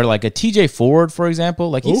maybe started like a TJ Ford, for example.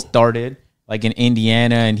 Like he started like in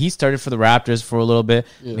Indiana, and he started for the Raptors for a little bit.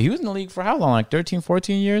 Yeah. But he was in the league for how long? Like 13,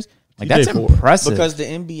 14 years? Like that's impressive. Because the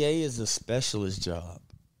NBA is a specialist job.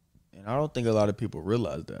 And I don't think a lot of people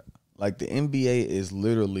realize that. Like the NBA is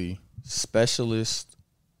literally specialist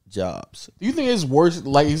jobs. Do you think it's worse?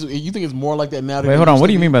 Like you think it's more like that now? Wait, hold on. What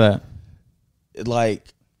do you mean by that?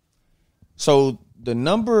 Like, so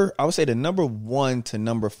I would say the number 1 to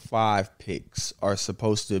number 5 picks are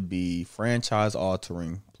supposed to be franchise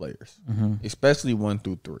altering players, especially 1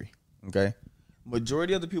 through 3. Okay,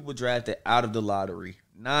 majority of the people drafted out of the lottery,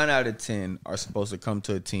 9 out of 10 are supposed to come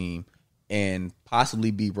to a team and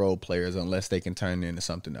possibly be role players unless they can turn it into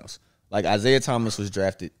something else. Like Isaiah Thomas was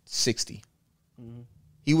drafted 60.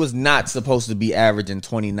 He was not supposed to be averaging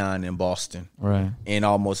 29 in Boston, right, and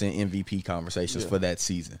almost in MVP conversations for that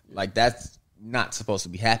season. Like that's not supposed to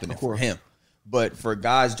be happening for him. But for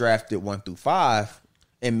guys drafted 1 through 5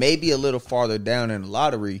 and maybe a little farther down in the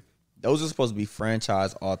lottery, those are supposed to be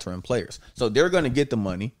franchise altering players. So they're going to get the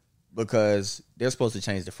money because they're supposed to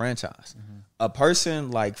change the franchise. A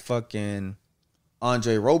person like fucking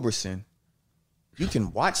Andre Roberson, you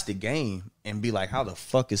can watch the game and be like, how the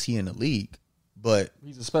fuck is he in the league? But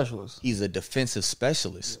he's a specialist. He's a defensive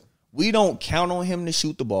specialist. Yeah. We don't count on him to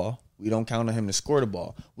shoot the ball. We don't count on him to score the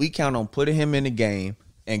ball. We count on putting him in the game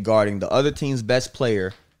and guarding the other team's best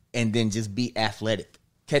player and then just be athletic.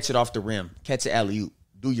 Catch it off the rim. Catch it alley-oop.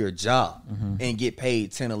 Do your job and get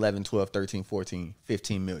paid 10, 11, 12, 13, 14,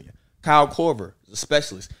 15 million. Kyle Korver is a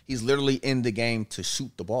specialist. He's literally in the game to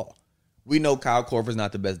shoot the ball. We know Kyle Korver's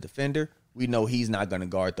not the best defender. We know he's not going to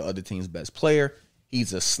guard the other team's best player.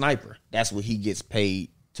 He's a sniper. That's what he gets paid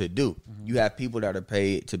to do. You have people that are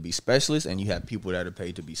paid to be specialists, and you have people that are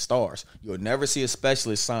paid to be stars. You'll never see a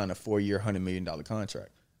specialist sign a 4-year, $100 million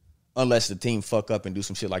contract unless the team fuck up and do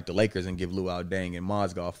some shit like the Lakers and give Luol Deng and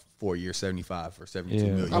Mozgov 4 years, 75 or 72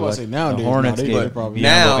 million. I was say nowadays, the Hornets get probably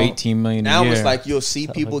now 18 million. Now a year. it's like you'll see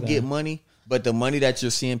people get money, but the money that you're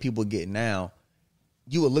seeing people get now,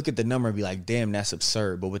 you would look at the number and be like, "Damn, that's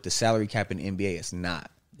absurd." But with the salary cap in the NBA, it's not.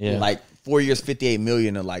 Yeah. Like 4 years, $58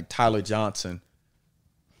 million, to like Tyler Johnson.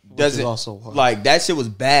 Doesn't also like that shit was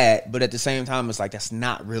bad, but at the same time, it's like that's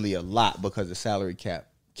not really a lot because the salary cap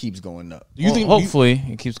keeps going up. Do you think hopefully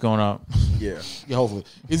it keeps going up? Yeah, hopefully.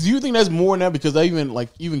 Do you think that's more now? Because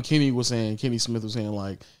even Kenny Smith was saying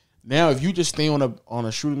like now if you just stay on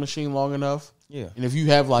a shooting machine long enough, and if you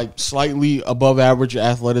have like slightly above average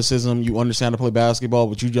athleticism, you understand to play basketball,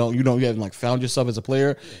 but you haven't like found yourself as a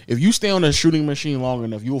player. If you stay on a shooting machine long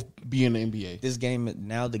enough, you'll be in the NBA.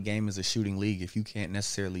 The game is a shooting league. If you can't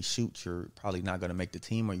necessarily shoot, you're probably not going to make the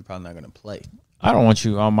team, or you're probably not going to play. I don't want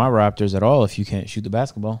you on my Raptors at all if you can't shoot the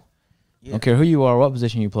basketball. Yeah. I don't care who you are, what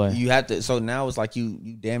position you play. You have to. So now it's like you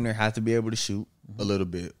damn near have to be able to shoot a little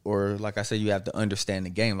bit, or like I said, you have to understand the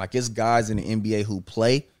game. Like it's guys in the NBA who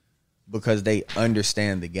play because they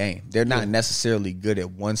understand the game. They're not necessarily good at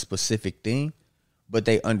one specific thing, but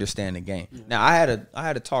they understand the game. Yeah. Now I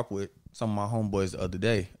had a talk with some of my homeboys the other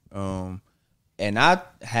day, and I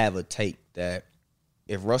have a take that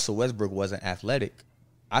if Russell Westbrook wasn't athletic,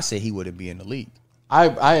 I said he wouldn't be in the league.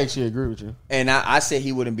 I actually agree with you. And I said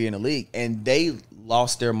he wouldn't be in the league. And they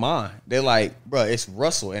lost their mind. They're like, bro, it's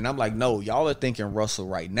Russell. And I'm like, no, y'all are thinking Russell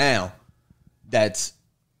right now. That's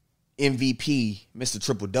MVP, Mr.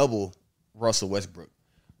 Triple-Double, Russell Westbrook.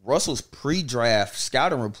 Russell's pre-draft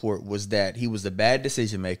scouting report was that he was a bad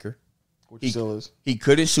decision maker. Which he still is. He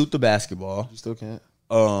couldn't shoot the basketball. You still can't.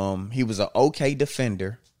 He was an okay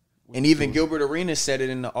defender. And even Gilbert Arenas said it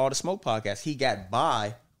in the All the Smoke podcast. He got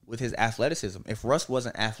by with his athleticism. If Russ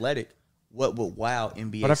wasn't athletic, what would wow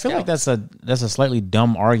NBA? But I feel like that's a slightly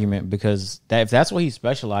dumb argument because if that's what he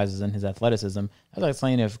specializes in, his athleticism, that's like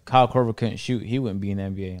saying if Kyle Korver couldn't shoot, he wouldn't be in the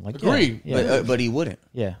NBA. Like, Agreed. Yeah. but he wouldn't.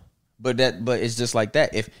 Yeah. But it's just like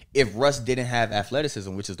that. If Russ didn't have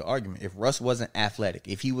athleticism, which is the argument, if Russ wasn't athletic,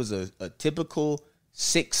 if he was a typical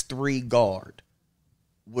 6'3" guard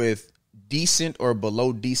with decent or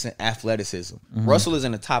below decent athleticism, Russell is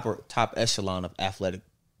in the top echelon of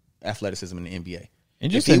athleticism in the NBA.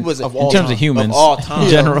 And just if he was in terms of humans, of all time, in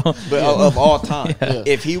general, but of all time,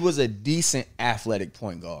 if he was a decent athletic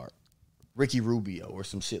point guard, Ricky Rubio or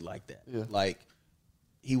some shit like that, like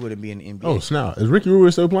he wouldn't be in the NBA. Oh snap! Is Ricky Rubio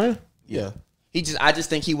still playing? Yeah. I just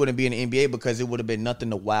think he wouldn't be in the NBA because it would have been nothing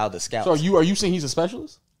to wow the scouts. So are you saying he's a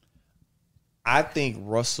specialist? I think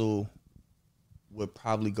Russell would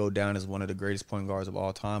probably go down as one of the greatest point guards of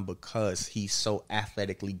all time because he's so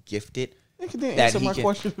athletically gifted. That didn't answer my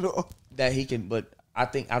question at all. That he can, but I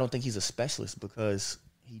don't think he's a specialist because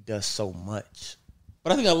he does so much.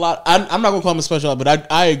 But I think a lot. I'm not gonna call him a specialist,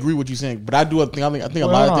 but I agree with you saying. But I think a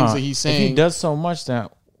lot of things that he's saying. If he does so much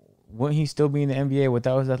that wouldn't he still be in the NBA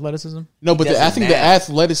without his athleticism? No, but I think the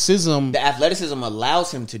athleticism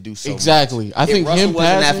allows him to do so. Exactly. Much. I think Russell him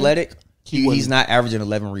wasn't passing, athletic. He's not averaging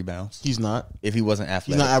 11 rebounds. He's not. If he wasn't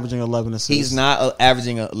athletic, He's not averaging 11 assists. He's not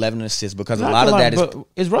averaging 11 assists because a lot of that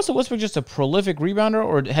is Russell Westbrook just a prolific rebounder,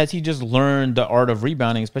 or has he just learned the art of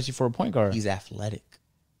rebounding, especially for a point guard? He's athletic.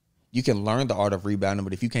 You can learn the art of rebounding,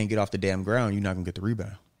 but if you can't get off the damn ground, you're not gonna get the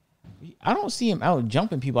rebound. I don't see him out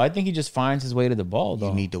jumping people. I think he just finds his way to the ball, though.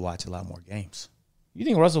 You need to watch a lot more games. You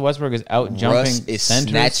think Russell Westbrook is out jumping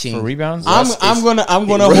centers for rebounds? I'm gonna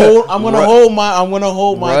hold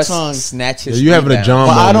my tongue. Snatches. You having a John?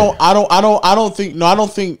 But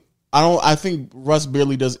I think Russ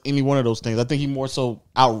barely does any one of those things. I think he more so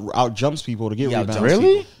out jumps people to get rebounds.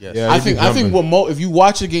 Really? Yes. Yeah, I think if you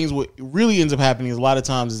watch the games, what really ends up happening is a lot of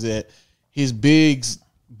times is that his bigs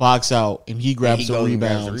box out and he grabs the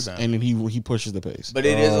rebounds and then he pushes the pace. But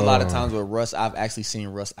it is a lot of times where I've actually seen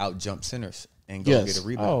Russ out jump centers and go get a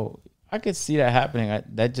rebound. Oh, I could see that happening.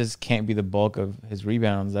 That just can't be the bulk of his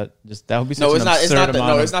rebounds. That would be such no, an absurd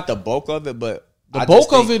amount. it's not the bulk of it, but the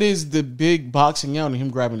bulk of it is the big boxing out and him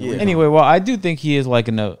grabbing the rebound. Anyway, well, I do think he is like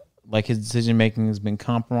his decision making has been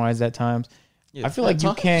compromised at times. Yeah, I feel like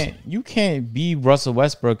you can't be Russell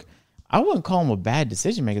Westbrook. I wouldn't call him a bad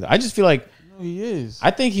decision maker. I just feel like he is.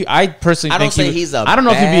 I personally think he's a I don't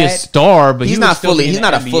know if he'd be a star, but he's not a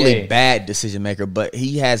NBA. fully bad decision maker, but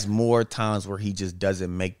he has more times where he just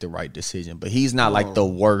doesn't make the right decision. But he's not like the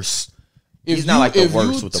worst. He's not like the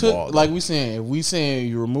worst with the ball. Like if we saying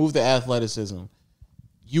you remove the athleticism,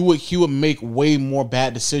 he would make way more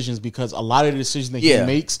bad decisions because a lot of the decisions that he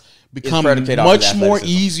makes become much more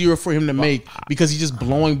easier for him to make because he's just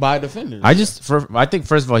blowing by defenders. I think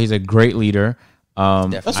first of all he's a great leader.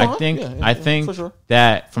 I think for sure.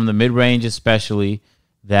 that from the mid range especially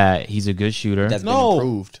that he's a good shooter. That's been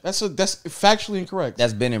improved. That's factually incorrect.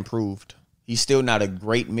 That's been improved. He's still not a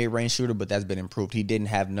great mid-range shooter, but that's been improved. He didn't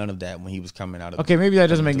have none of that when he was coming out of. Okay, maybe that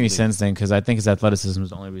doesn't make any sense then, because I think his athleticism is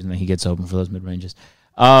the only reason that he gets open for those mid ranges.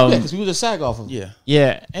 Because he was a sag off of him.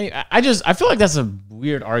 Yeah. Anyway, I feel like that's a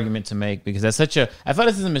weird argument to make because that's such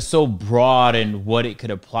athleticism is so broad and what it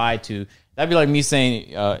could apply to. That'd be like me saying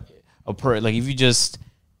if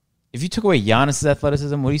you took away Giannis'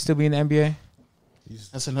 athleticism, would he still be in the NBA?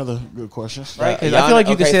 That's another good question, right? Because I feel like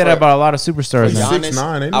you can say that about a lot of superstars. Giannis,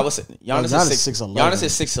 6'9", I was Giannis is 6'11". Giannis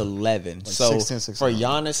is 6'11". Like so 6'10", for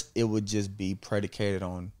Giannis, it would just be predicated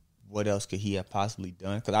on what else could he have possibly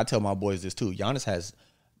done. Because I tell my boys this too: Giannis has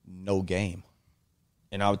no game,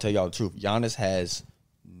 and I would tell y'all the truth. Giannis has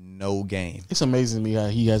no game. It's amazing to me how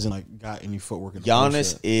he hasn't got any footwork. In the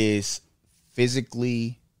Giannis is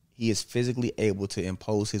physically able to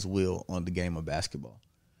impose his will on the game of basketball.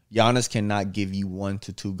 Giannis cannot give you 1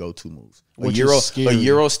 to 2 go-to moves. A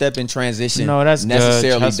Euro step in transition that's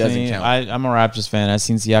necessarily doesn't count. I'm a Raptors fan. I've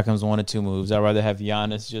seen Siakam's 1 or 2 moves. I'd rather have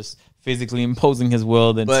Giannis just physically imposing his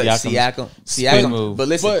will than Siakam move. But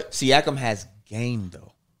listen, Siakam has game,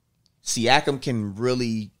 though. Siakam can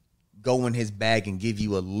really go in his bag and give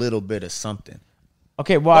you a little bit of something.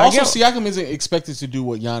 Okay, well, also Siakam isn't expected to do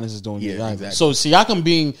what Giannis is doing. Yeah, exactly. So Siakam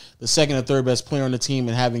being the second or third best player on the team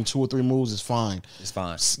and having 2 or 3 moves is fine. It's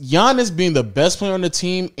fine. Giannis being the best player on the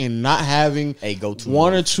team and not having a go-to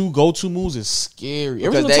 1 or 2 go-to moves is scary.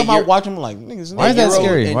 Every time I watch him, I'm like, niggas. Why is that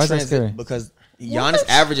scary? Why is that scary? Because Giannis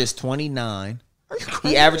averages 29.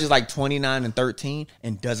 He averages like 29 and 13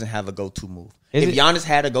 and doesn't have a go-to move. If Giannis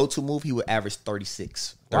had a go-to move, he would average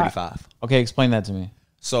 36, 35. Why? Okay, explain that to me.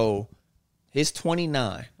 So his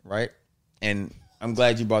 29, right? And I'm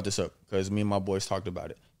glad you brought this up because me and my boys talked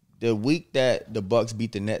about it. the week that the Bucks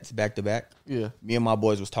beat the Nets back to back, Yeah. me and my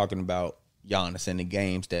boys was talking about Giannis and the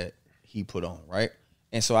games that he put on, right?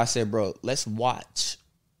 And so I said, bro, let's watch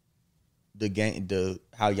the game,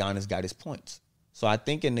 how Giannis got his points. So I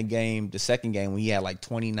think in the game, the second game, when he had like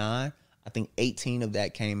 29, I think 18 of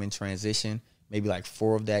that came in transition. Maybe like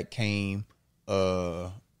 4 of that came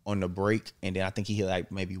on the break, and then I think he hit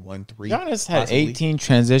like maybe 1 3. Giannis had 18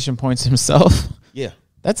 transition points himself. Yeah,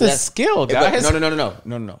 That's a skill, guys.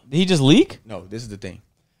 No. Did he just leak? No, this is the thing.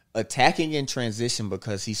 Attacking in transition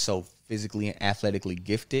because he's so physically and athletically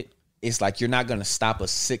gifted, it's like you're not going to stop a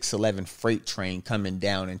 6'11" freight train coming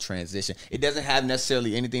down in transition. It doesn't have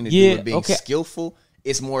necessarily anything to do with being skillful.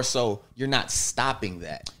 It's more so you're not stopping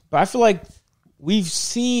that. But I feel like we've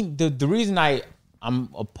seen the reason I'm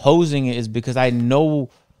opposing it is because I know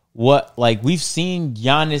what, like, we've seen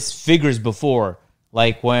Giannis figures before.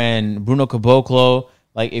 Like when Bruno Caboclo,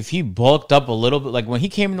 like if he bulked up a little bit, like when he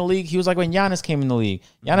came in the league, he was like when Giannis came in the league.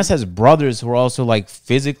 Giannis has brothers who are also like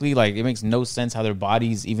physically, like it makes no sense how their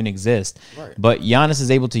bodies even exist. Right. But Giannis is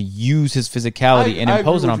able to use his physicality and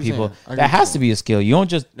impose it on people. That has to be a skill. You don't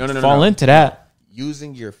just fall into that.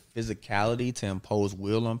 Using your physicality to impose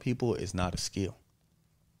will on people is not a skill.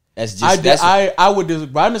 That's just I would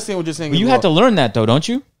disagree. I understand what you're saying. But you have to learn that though, don't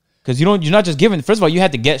you? Because you're not just given. First of all, you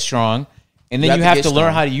have to get strong. And then you have to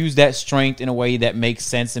learn how to use that strength in a way that makes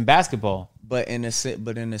sense in basketball. But in the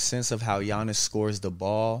sense of how Giannis scores the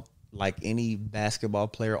ball, like any basketball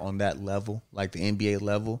player on that level, like the NBA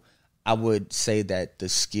level, I would say that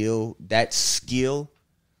that skill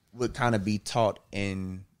would kind of be taught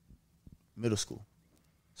in middle school.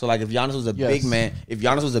 So like if Giannis was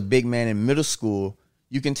a big man in middle school,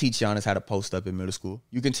 you can teach Giannis how to post up in middle school.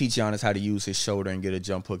 You can teach Giannis how to use his shoulder and get a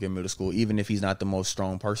jump hook in middle school, even if he's not the most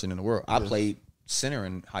strong person in the world. I played center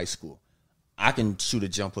in high school. I can shoot a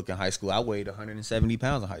jump hook in high school. I weighed 170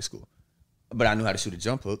 pounds in high school. But I knew how to shoot a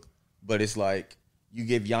jump hook. But it's like you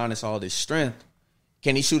give Giannis all this strength.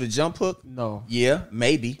 Can he shoot a jump hook? No. Yeah,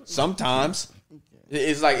 maybe. Sometimes.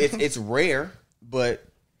 It's like it's rare, but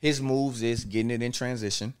his moves is getting it in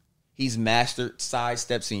transition. He's mastered side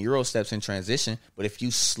steps and Euro steps in transition. But if you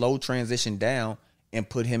slow transition down and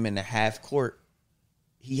put him in the half court,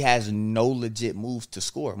 he has no legit moves to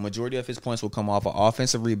score. Majority of his points will come off of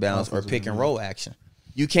offensive rebounds or pick and roll action.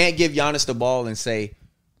 You can't give Giannis the ball and say,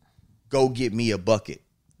 go get me a bucket.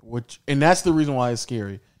 And that's the reason why it's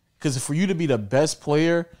scary. Because for you to be the best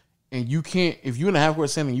player, and you can't, if you're in a half court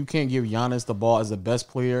setting, you can't give Giannis the ball as the best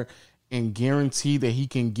player and guarantee that he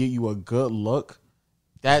can get you a good look.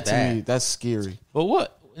 That to me, that's scary. But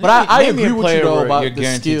what? But I agree with you though about you're the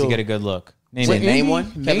guaranteed skill. to get a good look. Name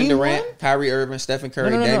one. Kevin Durant, Kyrie Irving, Stephen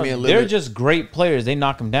Curry, Damian Lillard. They're just great players. They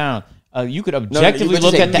knock them down. You could objectively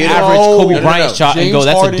look at the average Kobe Bryant shot and go,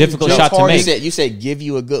 that's a difficult shot to make. You said give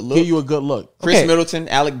you a good look. Give you a good look. Chris Middleton,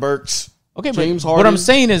 Alec Burks. Okay, James but Harden. what I'm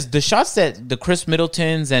saying is the shots that the Chris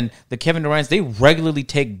Middletons and the Kevin Durants, they regularly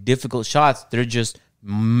take difficult shots. They're just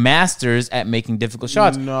masters at making difficult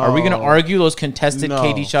shots. No. Are we going to argue those contested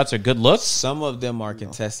KD shots are good looks? Some of them are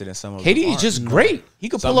contested and some of them KD aren't. is just great. He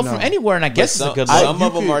could pull up from anywhere, and I guess it's a good look. Some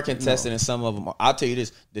of them are contested and some of them are. I'll tell you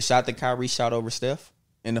this. The shot that Kyrie shot over Steph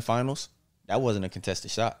in the finals, that wasn't a contested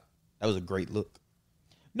shot. That was a great look.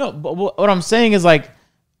 No, but what I'm saying is, like,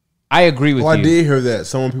 I agree with you. I did hear that.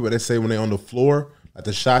 Some people, they say when they're on the floor, like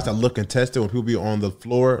the shots that look contested, when people be on the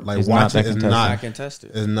floor, like It's not watching, that it's contested. not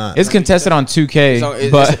contested. It's not. It's contested on 2K,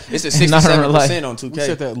 but it's a 67% on 2K. We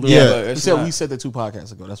said that. Yeah. We said that 2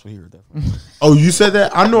 podcasts ago. That's what he heard that from. Oh, you said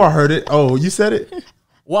that? I know I heard it. Oh, you said it?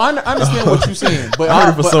 Well, I understand what you're saying, but I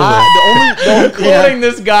heard it from somewhere. the only quoting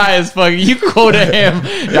this guy is fucking. You quoted him.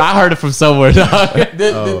 Yeah, I heard it from somewhere, dog.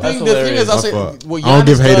 The thing is, I say, well, I don't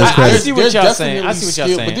give haters I credit. see what y'all saying. I see what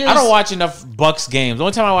y'all saying. I don't watch enough Bucks games. The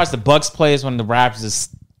only time I watch the Bucks play is when the Raptors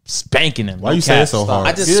is spanking them. Why you saying so hard?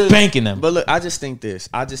 I just spanking them. But look, I just think this.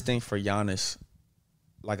 I just think for Giannis,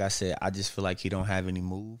 like I said, I just feel like he don't have any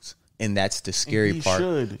moves, and that's the scary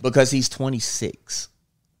part because he's 26.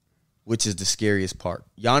 Which is the scariest part.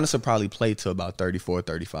 Giannis will probably play to about 34,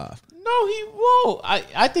 35. No, he won't.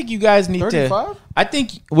 I think you guys need 35? to. I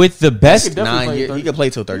think with the best 9 years, he could play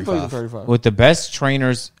till 35. With the best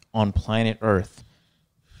trainers on planet Earth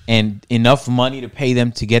and enough money to pay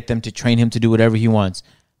them to get them to train him to do whatever he wants,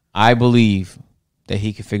 I believe that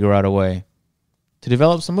he can figure out a way to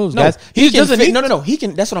develop some moves. No, guys. He doesn't need. No. He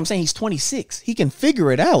can. That's what I'm saying. He's 26. He can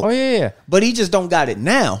figure it out. Oh yeah. But he just don't got it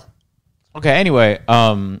now. Okay. Anyway,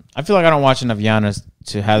 I feel like I don't watch enough Giannis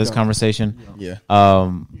to have this conversation. Yeah.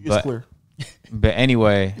 It's But clear. But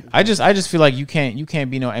anyway, I just feel like you can't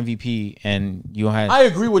be no MVP and you don't have. I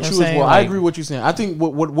agree with you as well. Like, I agree with what you're saying. I think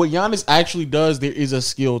what Giannis actually does, there is a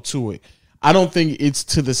skill to it. I don't think it's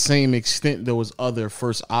to the same extent there was other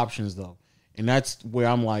first options though. And that's where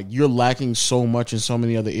I'm like, you're lacking so much in so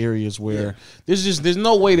many other areas where there's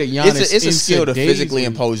no way that Giannis it's a skill to physically league,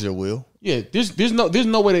 impose your will. Yeah, there's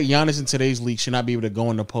no way that Giannis in today's league should not be able to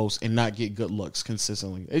go in the post and not get good looks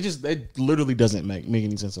consistently. It literally doesn't make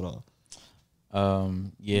any sense at all.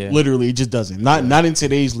 Yeah, Literally, it just doesn't. Not in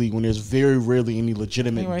today's league when there's very rarely any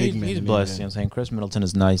legitimate big men. He's blessed. You know what I'm saying? Chris Middleton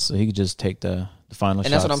is nice, so he could just take the final.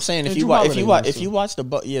 And that's what I'm saying. If you watch the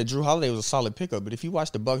Bucks, Drew Holiday was a solid pickup. But if you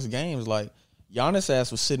watch the Bucks games, like Giannis'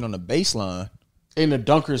 ass was sitting on the baseline in the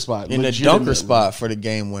dunker spot, for the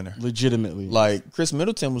game winner. Legitimately, like Chris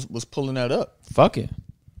Middleton was pulling that up. Fuck it.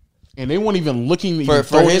 And they weren't even looking to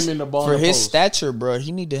throw him in the ball. For his stature, bro,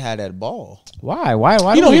 he need to have that ball. Why?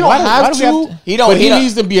 He don't have to. He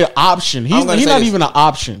needs to be an option. He's not even an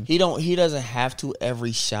option. He doesn't have to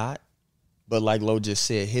every shot. But like Lo just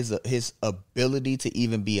said, his ability to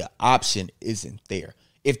even be an option isn't there.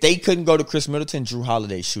 If they couldn't go to Chris Middleton, Drew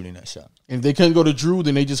Holiday's shooting that shot. If they couldn't go to Drew,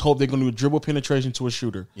 then they just hope they're going to do a dribble penetration to a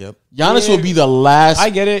shooter. Yep. Giannis will be the last.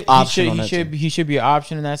 I get it. Option he should be an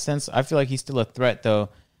option in that sense. I feel like he's still a threat though.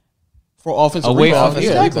 For offensive rebound.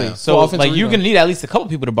 Exactly. So like you're gonna need at least a couple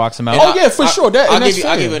people to box him out. Oh yeah, for sure. I'll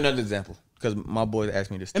give you another example because my boys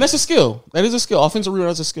asked me this. And that's a skill. That is a skill. Offensive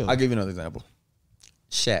rebound is a skill. I'll give you another example.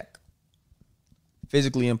 Shaq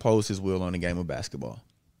physically imposed his will on the game of basketball,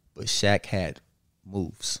 but Shaq had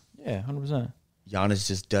moves. Yeah, 100%. Giannis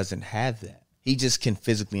just doesn't have that. He just can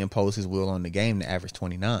physically impose his will on the game to average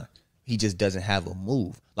 29. He just doesn't have a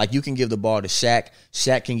move. Like you can give the ball to Shaq.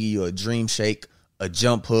 Shaq can give you a dream shake, a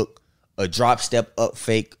jump hook, a drop step up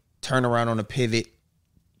fake, turn around on a pivot.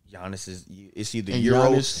 Giannis it's either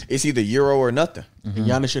Euro or nothing. And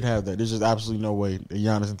Giannis should have that. There's just absolutely no way that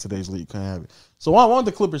Giannis in today's league can have it. So why don't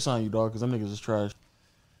the Clippers sign you, dog? Because them niggas is trash.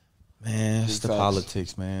 Man, it's the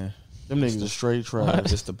politics, man. Them niggas are straight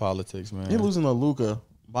trash. It's the politics, man. He losing to Luka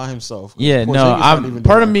by himself. Yeah, no, I'm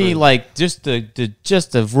part of me like just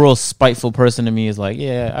the real spiteful person to me is like,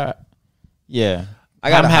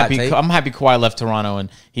 I'm happy Kawhi left Toronto and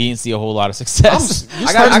he didn't see a whole lot of success.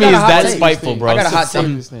 Part of me is that spiteful, bro. I got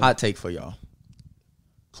a hot take for y'all.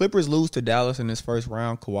 Clippers lose to Dallas in this first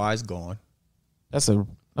round. Kawhi's gone. That's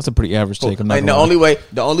a pretty average take. I'm not and the only way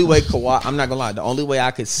Kawhi, I'm not gonna lie. The only way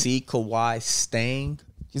I could see Kawhi staying,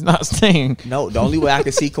 he's not staying. No, the only way I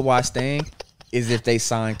could see Kawhi staying is if they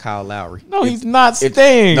sign Kyle Lowry. No, he's not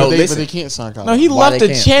staying. No, but they can't sign Kyle. No, he left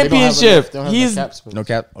the championship. He's no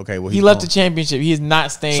cap. Okay, well he left the championship. He is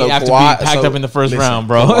not staying after being packed up in the first round,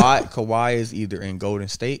 bro. Kawhi is either in Golden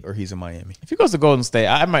State or he's in Miami. If he goes to Golden State,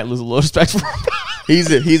 I might lose a little respect for him.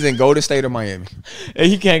 He's in Golden State or Miami. Hey,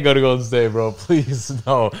 he can't go to Golden State, bro. Please,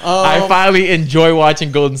 no. I finally enjoy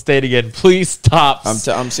watching Golden State again. Please stop.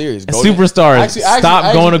 I'm serious. Superstars,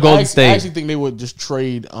 stop going to Golden State. I actually think they would just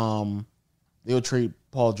trade. They would trade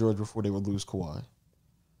Paul George before they would lose Kawhi.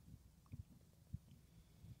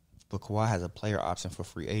 But Kawhi has a player option for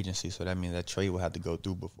free agency, so that means that trade will have to go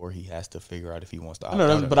through before he has to figure out if he wants to opt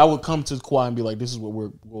out. But I would come to Kawhi and be like, "This is what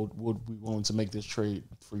we're willing to make this trade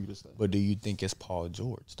for you to stay." But do you think it's Paul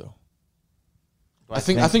George though? I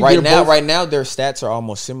think right now their stats are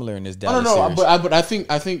almost similar in this Dallas series. But I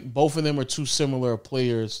think both of them are too similar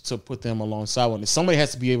players to put them alongside one. Somebody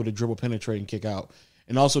has to be able to dribble, penetrate, and kick out,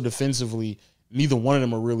 and also defensively. Neither one of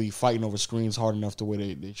them are really fighting over screens hard enough the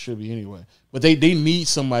way they should be anyway. But they need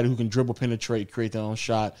somebody who can dribble, penetrate, create their own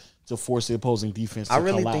shot to force the opposing defense to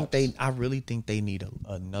collapse. I really think they need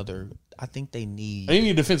another. I think they need. They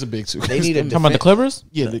need a defensive big too. They need talking about the Clippers.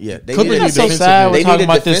 Yeah. Clippers are so sad. We're talking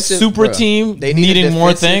about this super team. They needing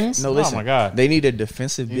more things. No, listen. Oh my god. They need a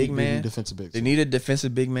defensive big man. They need a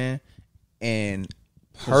defensive big man. And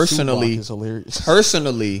personally,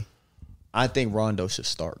 I think Rondo should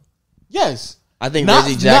start. Yes. I think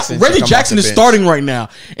Reggie Jackson is starting right now.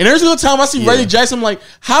 And every single time I see Reggie Jackson, I'm like,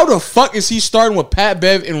 how the fuck is he starting with Pat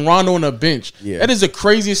Bev and Rondo on the bench? Yeah. That is the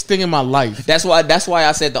craziest thing in my life. That's why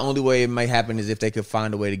I said the only way it might happen is if they could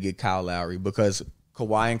find a way to get Kyle Lowry, because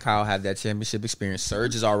Kawhi and Kyle have that championship experience.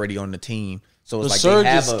 Serge is already on the team. So it's like Serge they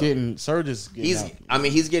have Serge is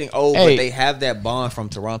getting he's getting old, but they have that bond from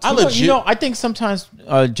Toronto. I think sometimes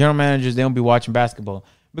general managers, they don't be watching basketball.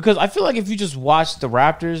 Because I feel like if you just watch the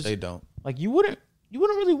Raptors, they don't. Like you wouldn't. you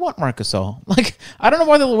wouldn't really want Marc Gasol. Like, I don't know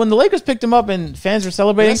why when the Lakers picked him up and fans were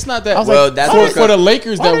celebrating. That's not that. I was Well, like, that's why- because- For the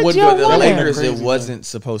Lakers, why that did would. y'all The want him? Lakers, it Crazy, wasn't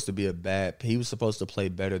supposed to be a bad. He was supposed to play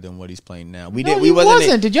better than what he's playing now. We No, did. he We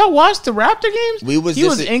wasn't. Did y'all watch the Raptor games? We was he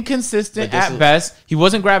just was a- inconsistent but this at is- best. He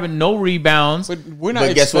wasn't grabbing no rebounds. But we're not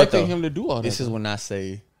But guess what, expecting though? him to do all that. This is when I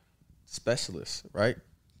say specialist, right?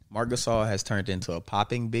 Marc Gasol has turned into a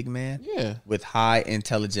popping big man. Yeah. With high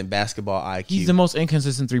intelligent basketball IQ. He's the most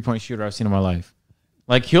inconsistent 3-point shooter I've seen in my life.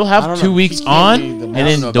 Like, he'll have I don't 2 know. weeks He on, can't be the and most- then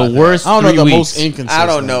I don't know the about worst I don't know 3 the weeks. most inconsistent. I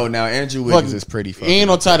don't know now. Andrew Wiggins is pretty fucking. And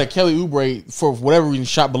on top of Kelly Oubre, for whatever reason,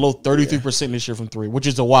 shot below 33% this year from 3, which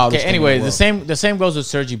is the wildest. Okay, thing in anyway, the the world. same goes with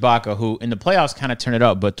Serge Ibaka, who in the playoffs kind of turned it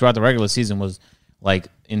up, but throughout the regular season was like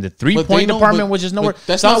in the But they 3-point don't- department, but- which is nowhere. but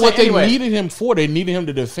that's So I'm not what saying, they anyway, needed him for. They needed him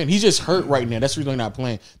to defend. He's just hurt right now. That's the reason they're not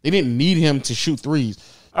playing. They didn't need him to shoot threes.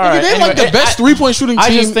 All right, They're like anyway, the best 3-point shooting team. I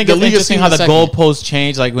just think the it's league has interesting seen how in a the second. goalposts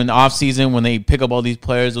change, like when the offseason, when they pick up all these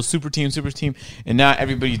players, those super team, and now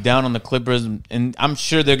everybody's down on the Clippers, and I'm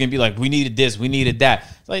sure they're gonna be like, we needed this, we needed that.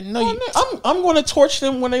 It's like, no, you, I'm going to torch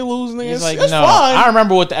them when they lose. Nigga. it's like, It's no. fine. I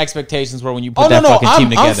remember what the expectations were when you put Oh that no, fucking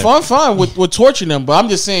team I'm together. fine with torching them, but I'm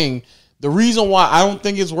just saying the reason why I don't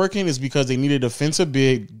think it's working is because they need a defensive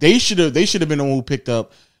big. They should have been the one who picked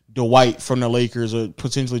up Dwight from the Lakers or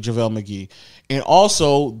potentially JaVale McGee. And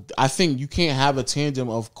also, I think you can't have a tandem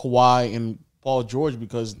of Kawhi and Paul George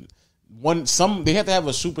because they have to have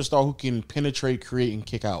a superstar who can penetrate, create, and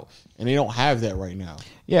kick out, and they don't have that right now.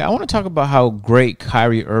 Yeah, I want to talk about how great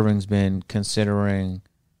Kyrie Irving's been, considering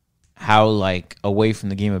how like away from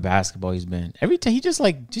the game of basketball he's been. Every time he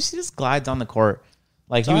just glides on the court,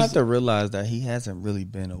 like So he I was. have to realize that he hasn't really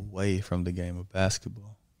been away from the game of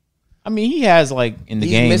basketball. I mean, he has like in the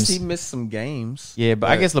games. He missed some games. Yeah, but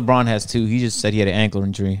I guess LeBron has too. He just said he had an ankle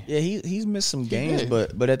injury. Yeah, he's missed some games, did.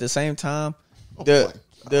 but at the same time,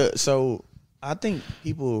 so I think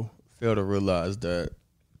people fail to realize that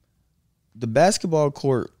the basketball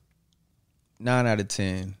court, 9 out of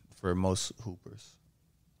 10 for most hoopers,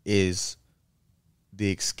 is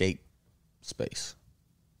the escape space.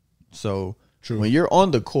 So when you're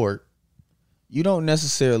on the court, you don't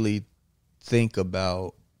necessarily think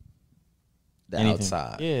about the Anything.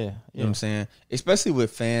 outside. Yeah, You know what I'm saying? Especially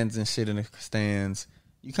with fans and shit in the stands.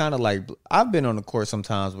 You kind of like, I've been on the court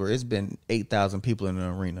sometimes where it's been 8,000 people in the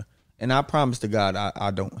arena. And I promise to God,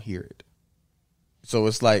 I don't hear it. So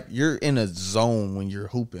it's like you're in a zone when you're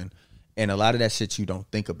hooping. And a lot of that shit you don't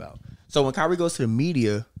think about. So when Kyrie goes to the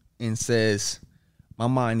media and says, my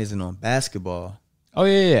mind isn't on basketball, Oh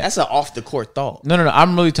yeah. that's an off the court thought. No.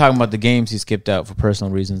 I'm really talking about the games he skipped out for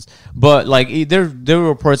personal reasons. But like there were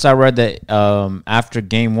reports I read that after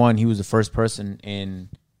game 1, he was the first person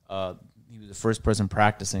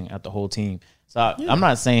practicing at the whole team. So I'm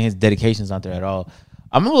not saying his dedication's not there at all.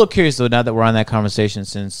 I'm a little curious though now that we're on that conversation,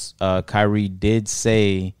 since Kyrie did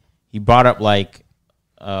say he brought up like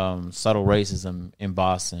subtle racism in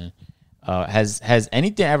Boston. Has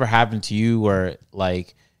anything ever happened to you where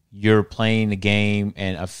like you're playing the game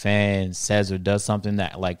and a fan says or does something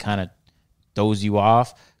that like kind of throws you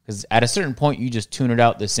off? Because at a certain point you just tune it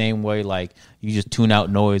out the same way like you just tune out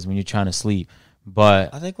noise when you're trying to sleep.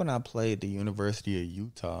 But I think when I played the University of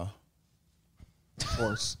Utah, Of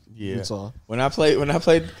course, yeah. Utah. When I played against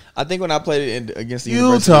the Utah.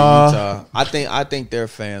 University of Utah, I think their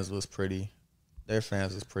fans was pretty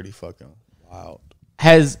fucking wild.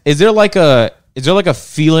 is there like a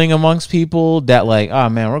feeling amongst people that like, oh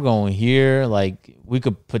man, we're going here, like we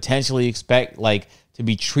could potentially expect like to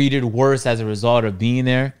be treated worse as a result of being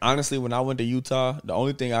there? Honestly, when I went to Utah, the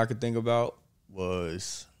only thing I could think about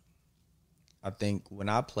was, I think when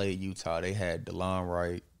I played Utah, they had DeLon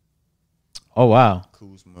Wright, Oh wow.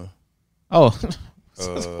 Kuzma, Oh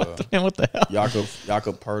man, what the hell?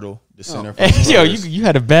 Jakob Pertl, the center. Hey, for yo, Spurs. you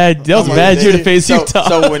had a bad year to face Utah.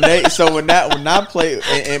 So when I played,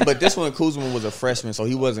 but this one Kuzma was a freshman, so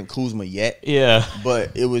he wasn't Kuzma yet. Yeah.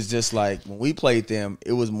 But it was just like when we played them,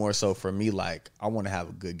 it was more so for me like I want to have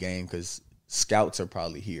a good game because scouts are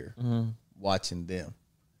probably here watching them.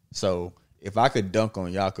 So if I could dunk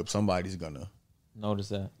on Jakob, somebody's gonna Notice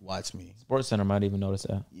that. watch me. Sports Center might even notice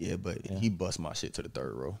that. Yeah, but he bust my shit to the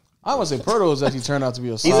third row. I would say Pertl has actually turned out to be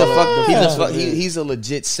a He's solid. he's a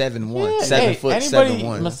legit 7'1", Yeah, 7 hey, foot, anybody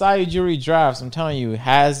 7'1". Masai Ujiri drafts, I'm telling you,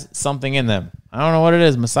 has something in them. I don't know what it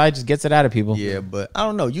is. Masai just gets it out of people. Yeah, but I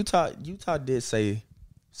don't know. Utah did say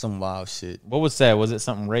some wild shit. What was said? Was it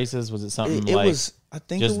something racist? Was it something It like was. I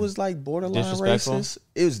think just it was like borderline disrespectful? racist.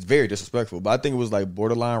 It was very disrespectful, but I think it was like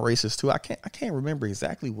borderline racist too. I can't remember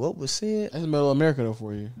exactly what was said. That's middle America though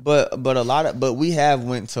for you. But we have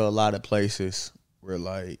went to a lot of places where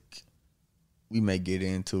like we may get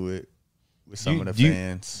into it with some of the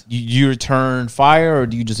fans. You return fire, or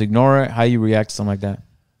do you just ignore it? How you react to something like that?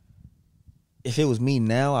 If it was me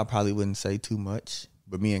now, I probably wouldn't say too much.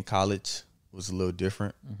 But me in college was a little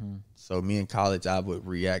different. Mm-hmm. So me in college, I would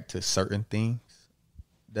react to certain things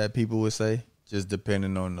that people would say, just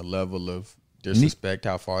depending on the level of disrespect,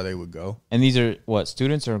 how far they would go. And these are what,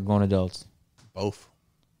 students or grown adults? Both.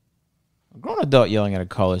 A grown adult yelling at a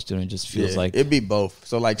college student just feels like it'd be both.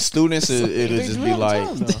 So like students, it'll just be like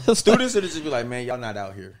students, it'll just be like, man, y'all not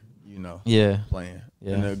out here, playing.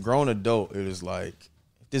 Yeah. And a grown adult, it is like,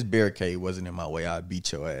 if this barricade wasn't in my way, I'd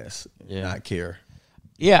beat your ass and not care.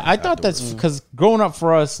 Yeah, I thought that's because growing up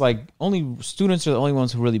for us, like only students are the only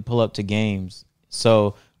ones who really pull up to games.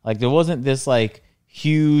 So like there wasn't this like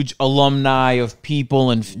huge alumni of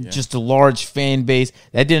people and just a large fan base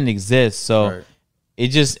that didn't exist. So it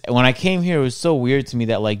just, when I came here, it was so weird to me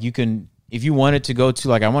that like you can, if you wanted to go to,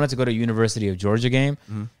 like I wanted to go to University of Georgia game,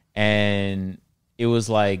 and it was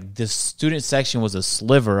like the student section was a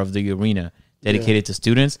sliver of the arena dedicated to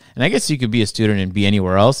students. And I guess you could be a student and be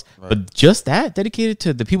anywhere else, but just that dedicated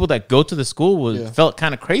to the people that go to the school felt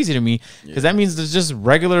kind of crazy to me, because that means there's just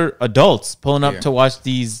regular adults pulling up to watch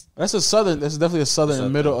these. That's definitely a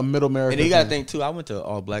southern middle America. And you got to think too, I went to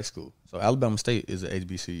all black school. So Alabama State is an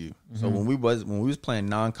HBCU. So when we was playing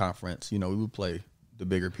non-conference, we would play the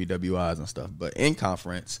bigger PWIs and stuff. But in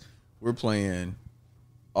conference, we're playing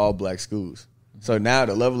all black schools. So now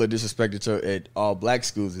the level of disrespect at all black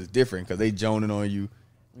schools is different, because they joning on you.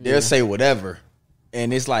 They'll say whatever.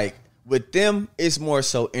 And it's like, with them, it's more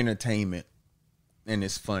so entertainment and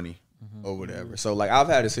it's funny or whatever. So like I've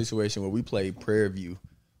had a situation where we played Prairie View,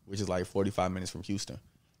 which is like 45 minutes from Houston.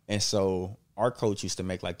 And so our coach used to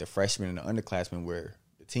make like the freshmen and the underclassmen wear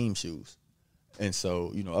the team shoes. And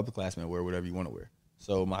so, upperclassmen wear whatever you want to wear.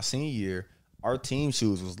 So my senior year, our team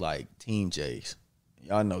shoes was like Team J's.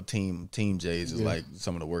 Y'all know Team J's is like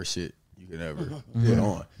some of the worst shit you could ever put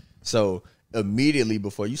on. So immediately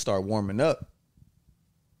before you start warming up,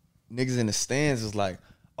 niggas in the stands is like,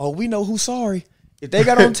 oh, we know who's sorry. If they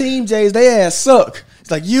got on Team J's, they ass suck.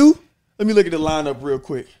 It's like, you? Let me look at the lineup real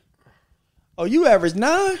quick. Oh, you average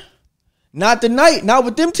 9? Not tonight. Not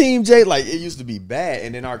with them Team J. Like, it used to be bad.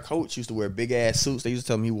 And then our coach used to wear big ass suits. They used to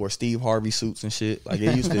tell me he wore Steve Harvey suits and shit. Like,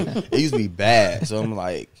 it used to be bad. So I'm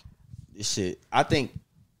like, this shit. I think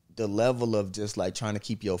the level of just like trying to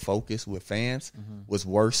keep your focus with fans was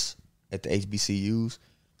worse at the HBCUs,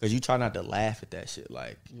 because you try not to laugh at that shit.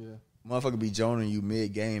 Like, motherfucker be joining you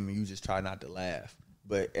mid game and you just try not to laugh.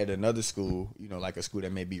 But at another school, like a school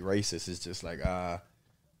that may be racist, it's just like,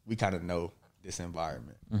 we kind of know this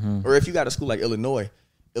environment. Or if you got a school like Illinois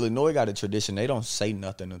got a tradition. They don't say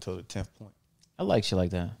nothing until the 10th point. I like shit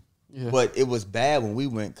like that. Yeah. But it was bad when we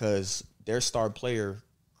went, because their star player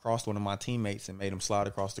crossed one of my teammates and made him slide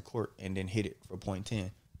across the court and then hit it for point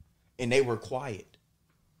 10. And they were quiet.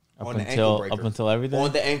 Up until everything?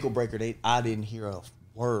 On the ankle breaker, I didn't hear a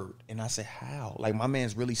word. And I said, how? Like, my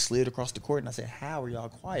man's really slid across the court. And I said, how are y'all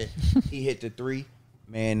quiet? He hit the 3.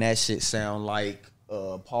 Man, that shit sound like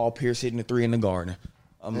Paul Pierce hitting the 3 in the Garden.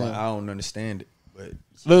 I'm like, I don't understand it. But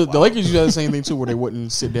the Lakers used to have the same thing too, where they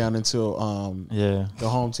wouldn't sit down until the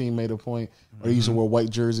home team made a point. Or they used to wear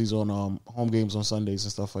white jerseys on home games on Sundays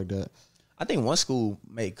and stuff like that. I think one school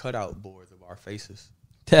made cutout boards of our faces.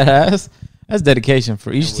 That's dedication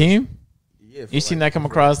for each team. Yeah, each team that come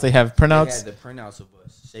across, they have printouts. They had the printouts of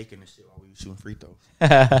us shaking and shit while we were shooting free throws.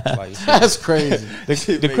 That's crazy.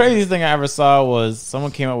 The craziest thing I ever saw was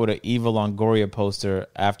someone came out with an Eva Longoria poster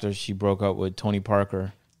after she broke up with Tony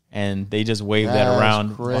Parker, and they just waved that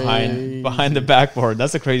around behind the backboard.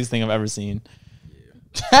 That's the craziest thing I've ever seen.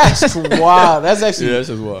 That's wild. That's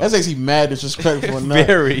actually wild. That's actually mad disrespectful.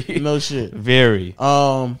 Very. No shit. Very.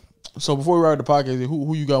 So before we write the podcast,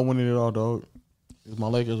 who you got winning it all, dog? It's my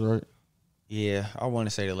Lakers, right? Yeah, I want to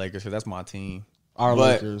say the Lakers, because that's my team.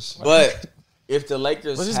 Lakers. But if the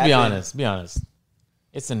Lakers, let's just be honest. Be honest.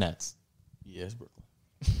 It's the Nets. Yes, Brooklyn.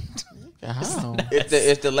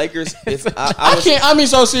 If the Lakers, I can't. I mean,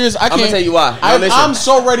 so serious. I'm gonna tell you why. I'm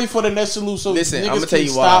so ready for the Nets to lose. So listen, I'm gonna tell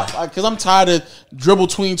you why. Because I'm tired of dribble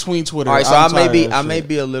tween Twitter. All right, so I may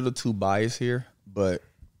be a little too biased here, but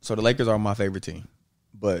so the Lakers are my favorite team,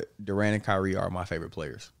 but Durant and Kyrie are my favorite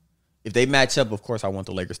players. If they match up, of course, I want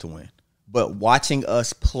the Lakers to win. But watching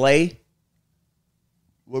us play,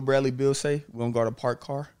 what Bradley Beal say? We don't guard a parked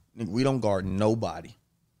car. We don't guard nobody.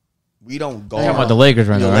 We don't guard. Talking about the Lakers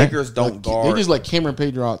right The now, right? Lakers don't guard. They just like Cameron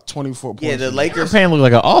Pedro out 24 points. Yeah, the Lakers. Payne looked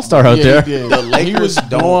like an all-star out Yeah, there. he did. The Lakers he was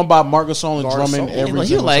don't going by Marcus Gasol and guard Drummond Gasol. every He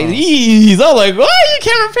single like, time. he's all like, "Why you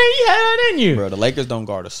Cameron Payne? You had that in you." Bro, the Lakers don't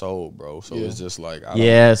guard a soul, bro. So it's just like,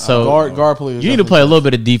 So guard players. you need to play a little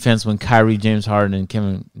bit of defense when Kyrie, James Harden, and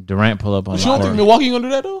Kevin Durant pull up on You the don't think court. Milwaukee gonna do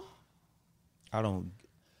that though? I don't.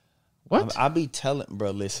 What? I be telling, bro.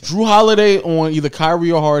 Listen, Drew Holiday on either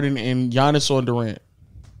Kyrie or Harden and Giannis on Durant.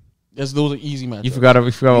 Those are easy matchups. You forgot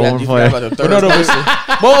one player. about the third No, person.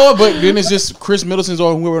 but then it's just Chris Middleton's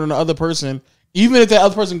or whoever on the other person. Even if that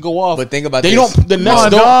other person go off, But think about they this. don't. The Nets No,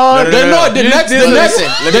 don't. no, The Nets Listen,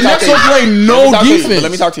 let me the talk Nets to you. don't play no Let me talk to you. defense.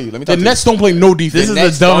 Let me talk to you. The Nets don't play no defense. This is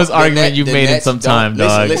Nets the dumbest don't- the argument Net- you've the made in Nets some don't- time,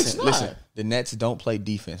 dog. Listen. The Nets don't play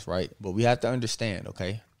defense, right? But we have to understand,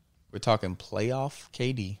 okay? We're talking playoff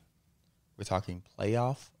KD. We're talking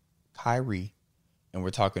playoff Kyrie. And we're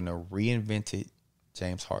talking a reinvented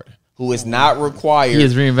James Harden, who is not required. He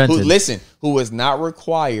is reinvented. Who is not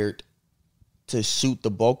required to shoot the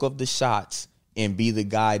bulk of the shots and be the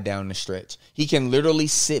guy down the stretch. He can literally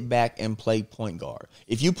sit back and play point guard.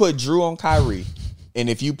 If you put Drew on Kyrie and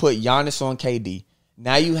if you put Giannis on KD,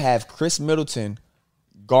 now you have Chris Middleton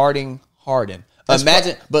guarding Harden.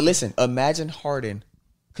 Imagine Harden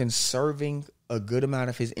conserving a good amount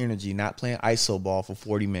of his energy, not playing iso ball for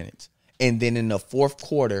 40 minutes. And then in the fourth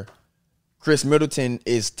quarter, Chris Middleton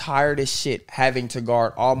is tired as shit having to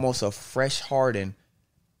guard almost a fresh Harden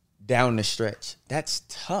down the stretch. That's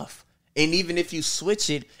tough. And even if you switch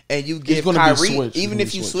it and you give Kyrie, even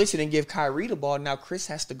if you switch it and give Kyrie the ball, now Chris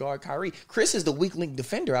has to guard Kyrie. Chris is the weak link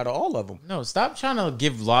defender out of all of them. No, stop trying to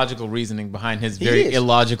give logical reasoning behind his He very is.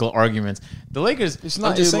 illogical arguments. The Lakers. It's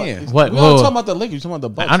not I'm just it's saying. Like, What? We're not Whoa. talking about the Lakers. You're talking about the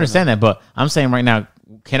Bucks. I understand that, but I'm saying right now,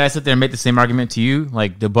 can I sit there and make the same argument to you?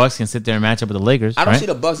 Like the Bucks can sit there and match up with the Lakers. I don't right? see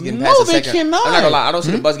the Bucks getting No, past the they second. cannot. I'm not gonna lie. I don't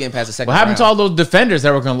see the Bucks getting past the second. What happened to round. all those defenders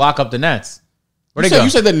that were going to lock up the Nets? Where'd they go? You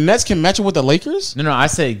said the Nets can match up with the Lakers? No. I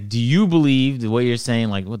say, do you believe the way you're saying,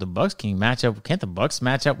 like, well, the Bucks can match up? Can't the Bucks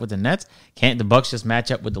match up with the Nets? Can't the Bucks just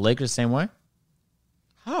match up with the Lakers the same way?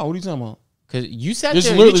 How? What are you talking about? Because you said There's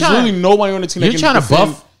there, literally nobody on the team. you're that trying can to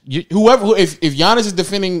defend- buff. You, If Giannis is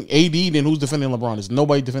defending AD, then who's defending LeBron? There's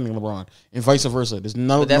nobody defending LeBron, and vice versa. There's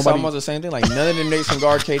But that's nobody. almost the same thing. Like none of them niggas can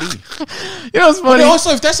guard KD. you know what's But funny? also,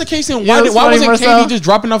 if that's the case, then You why know what's wasn't funny, Marcel? KD just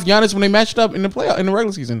dropping off Giannis when they matched up in the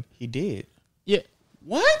regular season? He did. Yeah.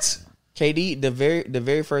 What? KD, the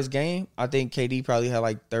very first game, I think KD probably had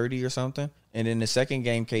like 30 or something. And then the second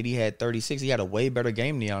game, KD had 36. He had a way better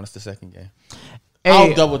game than Giannis the second game.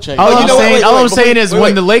 I'll double check. All Oh, I'm you know what? saying, Wait, all I'm wait, saying wait, is wait, when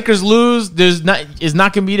wait. the Lakers lose, it's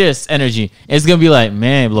not gonna be this energy. It's gonna be like,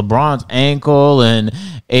 man, LeBron's ankle and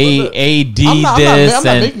AD I'm not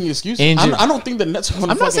and making excuses. injury. I don't think the Nets are going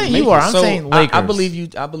to I'm not saying you are. I'm saying I Lakers.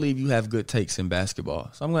 believe you have good takes in basketball.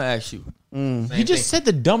 So I'm gonna ask you. You just said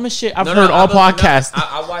the dumbest shit I've No, heard all I- podcasts.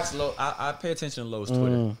 I watch Lowe. I pay attention to Lowe's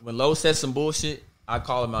Twitter. When Lowe says some bullshit, I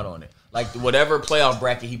call him out on it. Like whatever playoff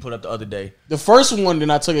bracket he put up the other day. The first one, then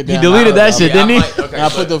I took it down. He deleted that shit, didn't he? I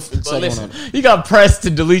put the second listen, one on. You got pressed to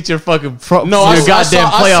delete your fucking No, your goddamn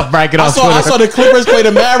playoff bracket on Twitter. I saw the Clippers play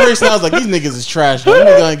the Mavericks, and I was like, these niggas is trash. Let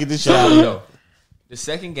me go and get this shit out of here. Yo, the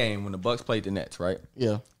second game when the Bucks played the Nets, right?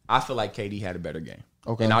 Yeah. I feel like KD had a better game.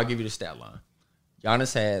 Okay. And I'll give you the stat line.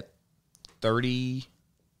 Giannis had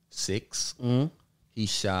 36. He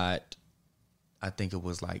shot, I think it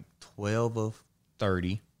was like 12 of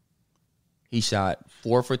 30. He shot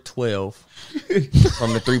 4 for 12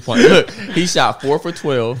 from the 3-point. Look, he shot 4 for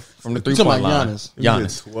 12 from the 3-point line. Giannis?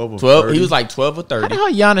 Giannis. He was like 12 or 30.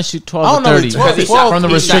 How Giannis shoot 12 I or don't know, 30 12, He shot- from the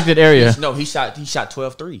he restricted shot- area? No, he shot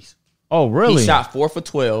 12 threes. Oh, really? He shot 4 for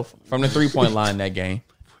 12 from the 3-point line that game.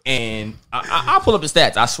 And I'll pull up the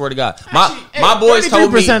stats. I swear to God. My boys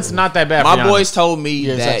told me 33% not that bad. My for Giannis. boys told me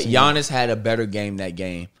Yeah, it's that actually Giannis had a better game that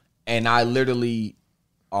game. And I literally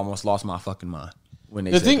almost lost my fucking mind when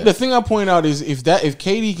they The said thing, that. the thing I point out is if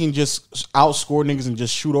KD can just outscore niggas and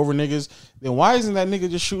just shoot over niggas, then why isn't that nigga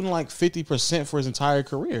just shooting like 50% for his entire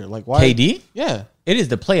career? Like why? KD? Yeah, It is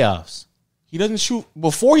the playoffs. he doesn't shoot.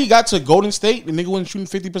 Before he got to Golden State, the nigga wasn't shooting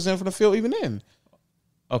 50% from the field even then.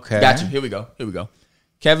 Okay. Got you. Here we go.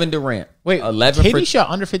 Kevin Durant. Wait, 11 KD for shot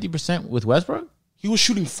under 50% with Westbrook? He was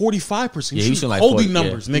shooting 45%. Yeah, He he was shooting like Kobe 40,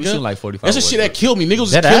 numbers, yeah. He nigga. was shooting like 45 That's the shit that killed me. Nigga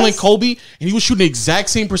was Dead killing ass? Kobe, and he was shooting the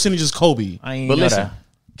exact same percentage as Kobe. I ain't But know listen, that.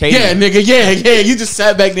 KD, Yeah, nigga. Yeah. You just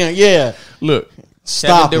sat back down. Yeah. look,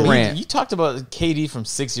 Stop Kevin it. Durant. You talked about KD from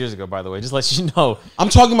 6 years ago, by the way. Just let you know. I'm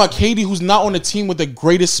talking about KD, who's not on the team with the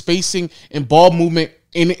greatest spacing and ball movement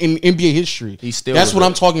in NBA history. He's still That's the- what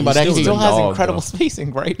I'm talking about. he's That still He KD. still the has dog, incredible though.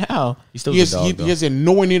 spacing right now. He still He the has, dog, he though. has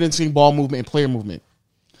nowhere near the same ball movement and player movement.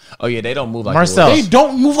 Oh yeah, they don't move like Marcel. The They Warriors.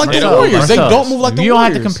 don't move like the Marcel, Warriors. They Marcel, don't move like the You Warriors.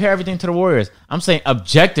 don't have to compare everything to the Warriors. I'm saying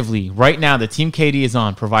objectively, right now, the team KD is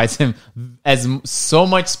on provides him so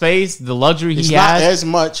much space, the luxury It's he not has. as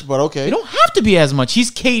much, but okay. You don't have to be as much.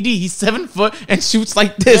 He's KD. He's 7 foot and shoots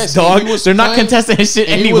like this, Yes, and dog. he was They're not playing- contesting his shit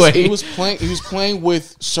and anyway. He was playing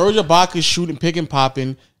with Serge Ibaka shooting, pick and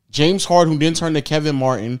popping. James Harden, who didn't turn to Kevin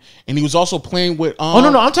Martin, and he was also playing with. Oh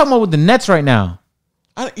no, I'm talking about with the Nets right now.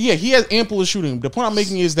 Yeah, he has ample of shooting. The point I'm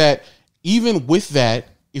making is that even with that,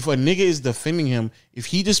 if a nigga is defending him, if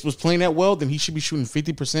he just was playing that well, then he should be shooting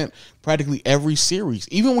 50% practically every series.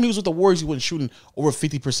 Even when he was with the Warriors, he wasn't shooting over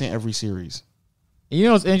 50% every series. You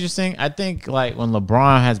know what's interesting? I think like when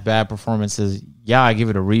LeBron has bad performances, I give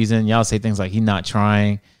it a reason. Y'all say things like he's not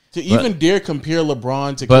trying. To even dare compare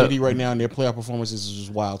LeBron to KD right now in their playoff performances is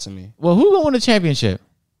just wild to me. Well, who gonna win the championship?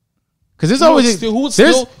 Because there's Who would always still- who would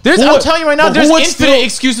there's still- there's who I'm would- telling you right now, but there's who would infinite still-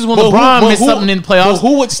 excuses when but who- LeBron but missed who- something in the playoffs. but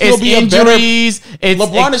who would still It's be a better- injuries.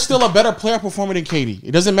 LeBron is still a better player performer than KD.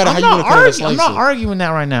 It doesn't matter how I'm you want not, to cut it or I'm slice not it. arguing that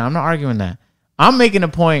right now. I'm not arguing that. I'm making a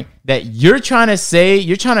point that you're trying to say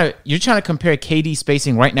you're trying to compare KD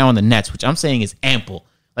spacing right now on the Nets, which I'm saying is ample.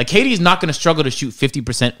 Like KD is not going to struggle to shoot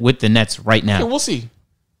 50% with the Nets right now. Okay, we'll see.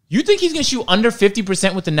 You think he's going to shoot under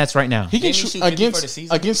 50% with the Nets right now? He can Didn't he shoot shoot 50 for the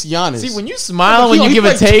against season? Giannis. See, when you smile, when he you give a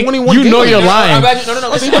played take, 21 you know games. you're I'm lying. glad you,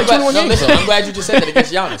 no. he played 21 games, Listen, though. I'm glad you just said that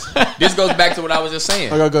against Giannis. This goes back to what I was just saying.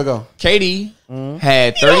 Go. KD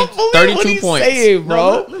had You don't believe 32 what he's points. saying,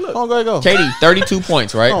 bro. Go. KD 32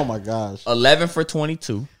 points, right? Oh my gosh. 11 for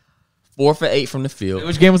 22, 4 for 8 from the field.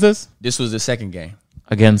 Which game was this? This was the second game.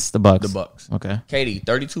 Against the Bucks. The Bucks. Okay. KD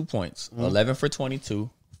 32 points, 11 for 22,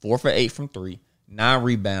 4 for 8 from 3, 9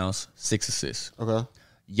 rebounds, 6 assists. Okay.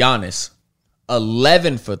 Giannis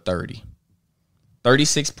 11 for 30,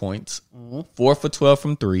 36 points, 4 for 12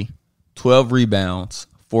 from 3, 12 rebounds,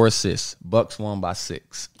 4 assists. Bucks won by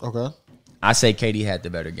 6. Okay. I say KD had the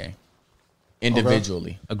better game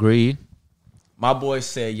individually. Agreed. My boys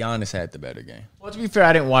said Giannis had the better game. Well, to be fair,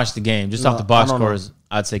 I didn't watch the game. Just off the box I don't know. scores,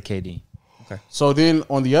 I'd say KD. So then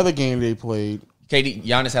on the other game they played,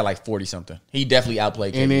 Giannis had like 40 something. He definitely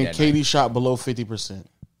outplayed KD. and then that KD night. shot below 50%.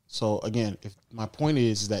 So again, if my point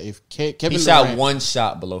is that if Kevin He shot Durant, one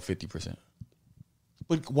shot below 50%.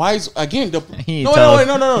 but why is again the He no ain't no tell no us.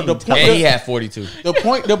 no no the point And he had 42.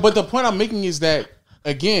 but the point I'm making is that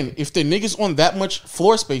again, if the niggas on that much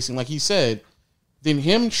floor spacing, like he said, then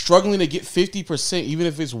him struggling to get 50%, even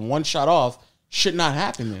if it's one shot off, should not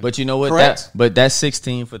happen. Then. But you know what? Correct? That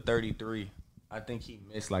 16 for 33, I think he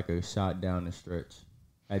missed like a shot down the stretch.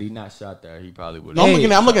 Had he not shot that, he probably would. No,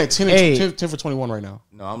 I'm looking at 10, Hey. 10 for 21 right now.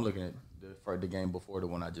 No, I'm looking at the game before the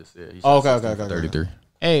one I just said. He Oh, shot okay, 16 for okay. 33.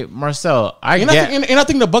 Hey, Marcel, I And I get. think, and I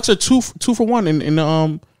think the Bucks are two for one in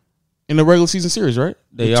the regular season series, right?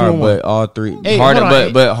 They They're 2 are, and 1. but all three. Hey, Harden, hold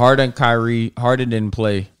on. but Harden, Kyrie, Harden didn't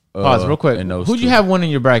play. Pause real quick. in those Who'd you two. have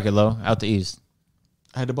winning your bracket, Lo, out the East?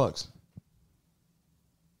 I had the Bucks.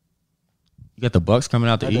 You got the Bucks coming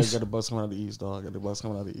out the I East. got the Bucks coming out of the East, dog. I got the Bucks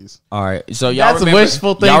coming out of the East. All right, so y'all That's remember,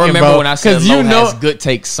 wishful thinking, y'all remember bro, when I said 'cause Lo you know- has good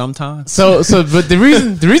takes sometimes? So, but the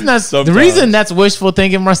reason Sometimes. that's wishful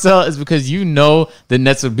thinking, Marcel, is because you know the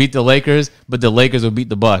Nets would beat the Lakers, but the Lakers would beat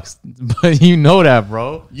the Bucks. But you know that,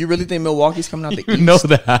 bro. You really think Milwaukee's coming out the You East? know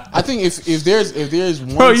that. I think if there's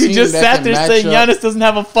one Bro, you team just that sat can there match saying up- Giannis doesn't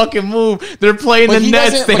have a fucking move. They're playing But the he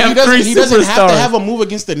Nets. doesn't, They but have he doesn't, three he doesn't have to superstars. have a move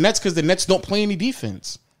against the Nets because the Nets don't play any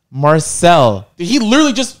defense. Marcel, He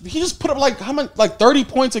literally just put up like how much, like 30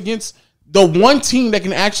 points against the one team that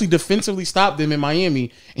can actually defensively stop them in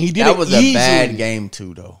Miami, and he did That it was easily. a bad game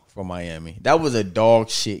too, though, for Miami. That was a dog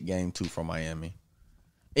shit game too for Miami.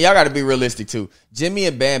 And y'all got to be realistic too. Jimmy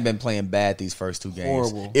and Bam been playing bad these first 2 games.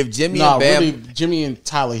 Horrible. If Jimmy Nah, and Bam, really, Jimmy and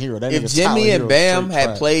Tyler Hero. That if nigga Jimmy Tyler and Hero is Bam straight had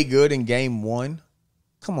trash. played good in game 1,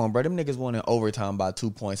 come on, bro. Them niggas won in overtime by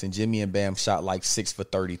 2 points, and Jimmy and Bam shot like 6 for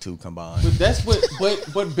 32 combined. But that's what. But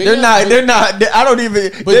Bam, They're not. I don't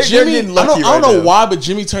even. But They're Jimmy, getting I lucky don't right know now. why, but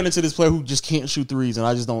Jimmy turned into this player who just can't shoot threes, and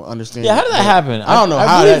I just don't understand. yeah, how did that happen? I don't know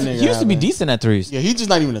how believe that nigga He used to be happened. decent at threes. Yeah, he's just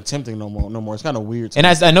not even attempting no more. It's kind of weird. And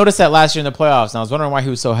I noticed that last year in the playoffs, and I was wondering why he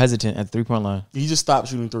was so hesitant at the 3-point line. He just stopped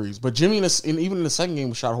shooting threes. But Jimmy, even in the second game,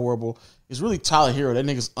 was shot horrible. It's really Tyler Hero. That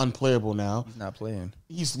nigga's unplayable now. He's not playing.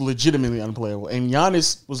 He's legitimately unplayable. And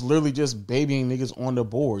Giannis was literally just babying niggas on the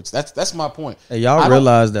boards. That's my point. Hey, I y'all don't-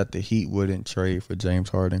 realize that the Heat wouldn't trade for James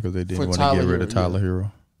Harden because they For didn't want to Tyler get rid of Hero, Tyler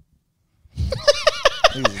Hero.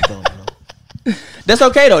 Niggas is dumb, bro. That's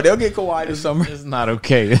okay though. They'll get Kawhi this summer. It's not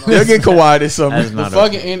okay. They'll get Kawhi this summer. That's not But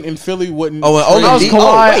okay. fucking in Philly wouldn't. Oh, and trade- If I was Oladipo-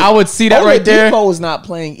 Kawhi, wait. I would see that right there. Oladipo was not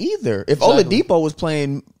playing either. If Exactly. Oladipo was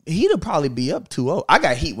playing, he'd probably be up 2-0. I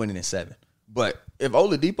got Heat winning in 7. But if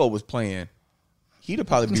Oladipo was playing, Heat'll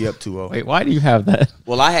probably be up 2-0. Wait, why do you have that?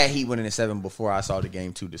 Well, I had Heat winning in 7 before I saw the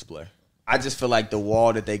Game 2 display. I just feel like the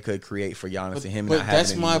wall that they could create for Giannis and him. But not having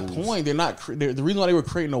that's any my moves. point. They're not. The reason why they were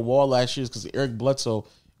creating a wall last year is because Eric Bledsoe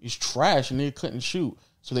is trash and they couldn't shoot,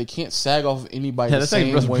 so they can't sag off of anybody. Yeah, the that's a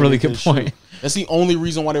same way really they good could point. shoot. That's the only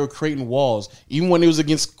reason why they were creating walls, even when it was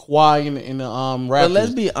against Kawhi in the Raptors. But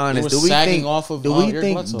let's be they honest. were Do we sagging think? off of, do we Eric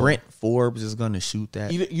think Bledsoe. Brent Forbes is going to shoot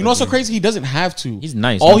that? You know what's so crazy? He doesn't have to. He's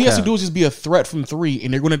nice, All no he has to cap. do is just be a threat from 3,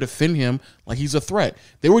 and they're going to defend him like he's a threat.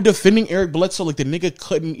 They were defending Eric Bledsoe like the nigga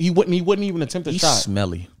couldn't. He wouldn't even attempt a He's shot.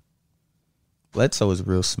 smelly. Bledsoe is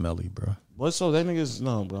real smelly, bro. Bledsoe, that nigga's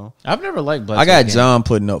no, bro. I've never liked Bledsoe. I got game. John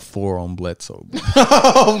putting up 4 on Bledsoe. Bro.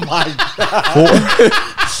 Oh my god!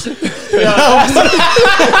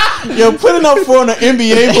 Yo, putting up 4 on an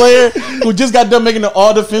NBA player who just got done making the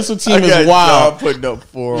all defensive team is wild. John putting up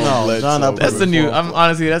 4 on No, Bledsoe. John not That's the putting new. four. I'm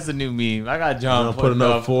honestly, that's the new meme. I got John Putting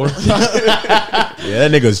up 4. four. Yeah,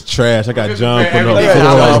 that nigga's trash. I got John putting up Everything 4.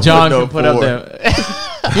 how much John Putting can up put up four. there.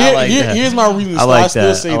 I like that. Here's my reason. I I like still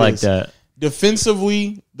that. say I like this. that.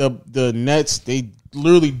 Defensively, the Nets, they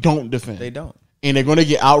literally don't defend. They don't. And they're going to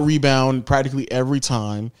get out rebound practically every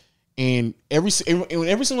time. And every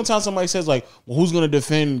single time somebody says like, "Well, who's going to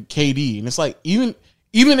defend KD?" and it's like even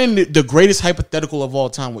in the greatest hypothetical of all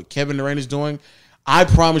time, what Kevin Durant is doing, I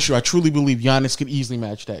promise you, I truly believe Giannis could easily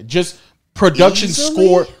match that. Just production Easily?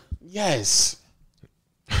 score, yes.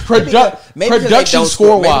 Maybe Production because they score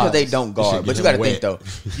don't, maybe wise, because they don't guard. But you get got to think wet. though.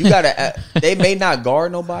 You got to. They may not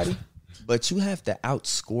guard nobody, but you have to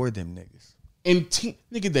outscore them niggas. And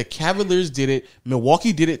nigga, the Cavaliers did it.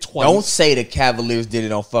 Milwaukee did it twice. Don't say the Cavaliers did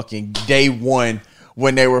it on fucking day one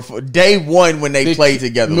when they played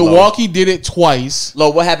together. Milwaukee did it twice.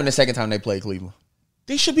 Lo, what happened the second time they played Cleveland?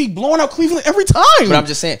 They should be blowing out Cleveland every time. But I'm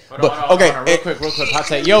just saying. Hold on, real quick, hot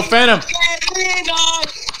take. Yo, Phantom.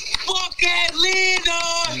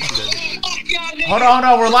 Hold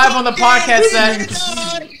on. We're live on the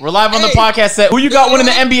podcast set. Who you got winning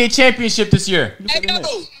the NBA championship this year? Hey, yo, wait,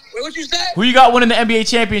 what you say? Who you got winning the NBA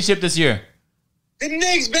championship this year? The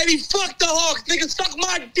Knicks, baby. Fuck the Hawks. Nigga, suck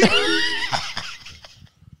my dick.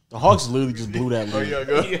 The Hawks literally just blew that lead.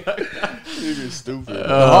 You're stupid.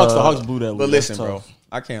 The Hawks blew that lead. But listen, That's bro, tough.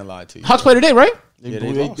 I can't lie to you. Hawks played today, right?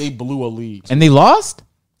 They blew a lead. And they lost?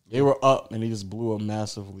 They were up and they just blew a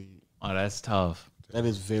massive lead. Oh, that's tough. That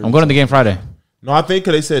is very. I'm going to the game Friday. No, I think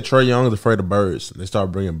 'cause they said Trae Young is afraid of birds. They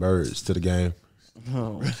started bringing birds to the game.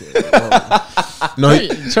 No,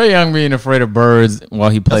 Trae Young being afraid of birds while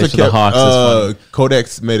he plays for the Hawks is funny.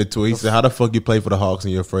 Codex made a tweet. He said, "How the fuck you play for the Hawks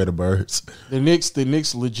and you're afraid of birds?" The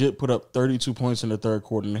Knicks legit put up 32 points in the third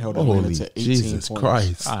quarter and held Holy Atlanta to 18 Jesus points.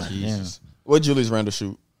 Christ! Ah, damn. What Julius Randle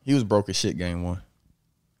shoot? He was broke as shit game 1.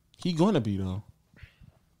 He going to be though.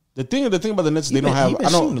 The thing about the Nets, they don't have. He been I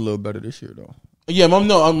shooting a don't. little better this year though. Yeah,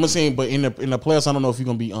 I'm saying, but in the playoffs, I don't know if you're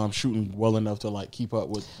gonna be shooting well enough to like keep up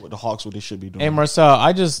with the Hawks what they should be doing. Hey, Marcel,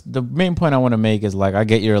 the main point I want to make is like, I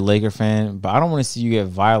get you're a Laker fan, but I don't want to see you get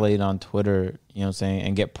violated on Twitter, you know what I'm saying,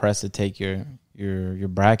 and get pressed to take your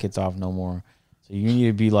brackets off no more. So you need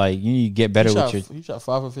to be like, you need to get better with your. He shot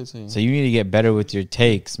 5 of 15 So you need to get better with your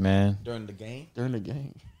takes, man. During the game? during the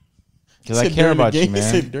game. Because I care about you, He man.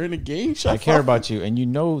 said during the game, I care about you, and you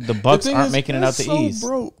know the Bucks thing aren't is, making it out the so East.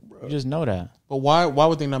 broke, bro. You just know that. But why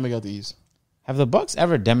would they not make out the East? Have the Bucks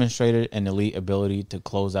ever demonstrated an elite ability to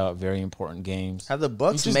close out very important games? Have the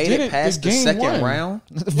Bucks just made did it it. past the This game second won. round?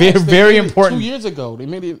 Very, Yes, they very did it important. 2 years ago, they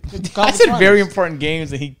made it. To the I conference said very finals. important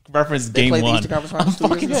games, and he referenced They game played the one. Eastern Conference I'm Finals 2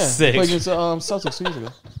 years fucking ago? Yeah, sick. played against Celtics 2 years ago.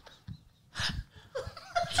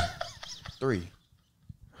 3.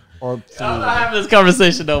 Or I'm not having this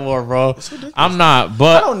conversation no more, bro. I'm not,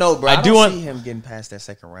 but I don't know, bro. I do don't want. see him getting past that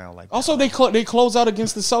second round like that. also, they closed out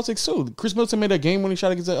against the Celtics too. Chris Middleton made a game when he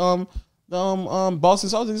shot against the Boston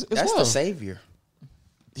Celtics as That's well. the savior.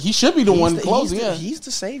 He should be the one closing. He's Yeah, he's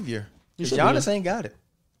the savior. He 'Cause should be. Giannis ain't got it.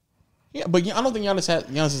 yeah, but I don't think Giannis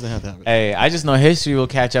doesn't have that. Hey, I just know history will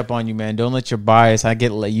catch up on you, man. Don't let your bias.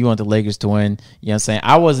 You want the Lakers to win. You know what I'm saying?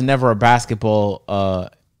 I was never a basketball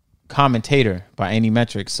commentator by any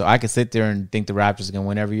metrics, so I could sit there and think the Raptors are gonna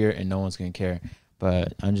win every year and no one's gonna care.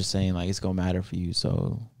 But I'm just saying, like, it's gonna matter for you.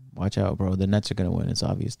 So watch out, bro. The Nets are gonna win. It's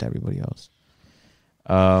obvious to everybody else.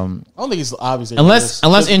 I don't think it's obvious.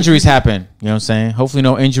 Unless injuries happen. You know what I'm saying? Hopefully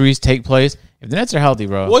no injuries take place. If the Nets are healthy,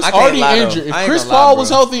 bro. Well, it's I can't already lie, though. injured. If I ain't Chris gonna lie, Paul bro. was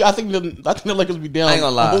healthy, I think the Lakers would be down. I ain't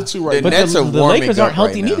gonna lie. 0-2 right The now. Nets are the warming Lakers up aren't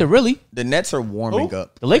healthy right now. neither, really. The Nets are warming Who?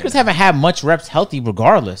 up. The Lakers haven't had much reps healthy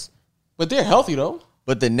regardless. But they're healthy though.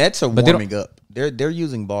 But the Nets are But they don't- warming up. They're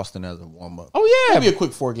using Boston as a warm up. Oh, yeah. Maybe a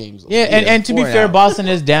quick 4 games. Though. Yeah, and to be 4 fair, out. Boston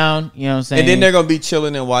is down. You know what I'm saying? And then they're gonna be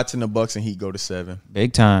chilling and watching the Bucks and Heat go to 7.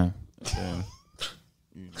 big time.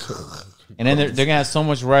 And then they're gonna have so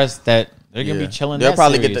much rest that they're gonna be chilling. They'll that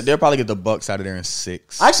probably series. they'll probably get the Bucks out of there in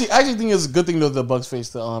 6. I actually think it's a good thing that the Bucks face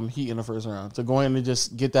the Heat in the first round to go in and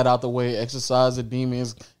just get that out the way, exercise the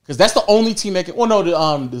demons, because that's the only team that can. Well, no,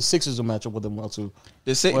 the Sixers will match up with them well too.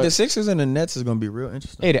 The Sixers and the Nets is gonna be real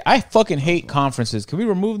interesting. Hey, I fucking hate conferences. Can we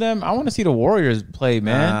remove them? I want to see the Warriors play,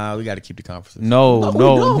 man. Nah, we got to keep the conferences. No,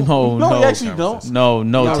 we actually don't.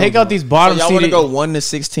 No. Take out these So bottom y'all want to seeded. go 1 to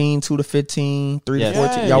 16, 2 to 15, 3 Yes. to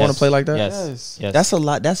 14? Yes. Y'all want to play like that? Yes. That's a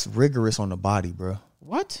lot. That's rigorous on the body, bro.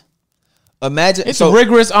 What? Imagine It's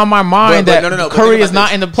rigorous on my mind But that no, but Curry think is about not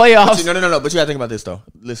this. in the playoffs. No. But you got to think about this though.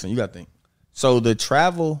 Listen, you got to think. So the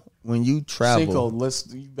travel when you travel.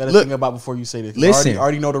 Cinco, you better Look, think about before you say this. listen. I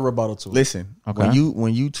already know the rebuttal to it. Listen, Okay.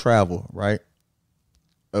 when you travel, right?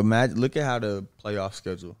 Imagine, look at how the playoff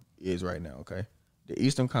schedule is right now. Okay, the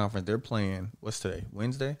Eastern Conference, they're playing. What's today?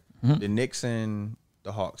 Wednesday. Mm-hmm. The Knicks and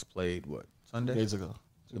the Hawks played what? Sunday. Days ago.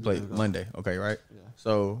 They played Monday. Okay, right.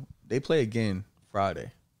 So they play again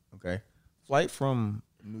Friday. Okay, flight from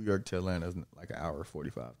New York to Atlanta is like an hour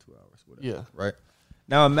 45, 2 hours, whatever. Yeah. Right.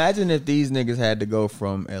 Now imagine if these niggas had to go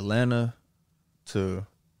from Atlanta to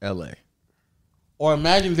LA. Or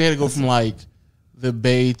imagine if they had to go from like the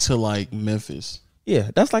Bay to like Memphis.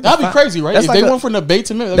 Yeah, that's like That'd be crazy, right? That's If like they a, went from the Bay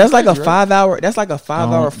to Memphis, that's like a crazy, right? 5 hour. That's like a 5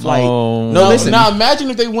 hour flight. no. No, listen. Now imagine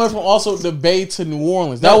if they went from also the Bay to New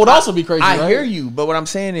Orleans. That would also be crazy. I right? hear you, but what I'm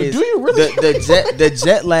saying is, do you really? the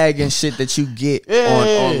jet lag and shit that you get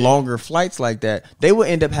on longer flights like that, they would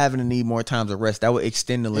end up having to need more times of rest. That would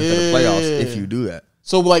extend the length of the playoffs if you do that.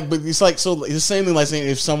 So like, but it's like so it's the same thing like saying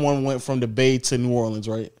if someone went from the Bay to New Orleans,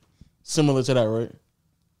 right? Similar to that, right?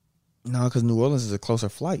 No, because New Orleans is a closer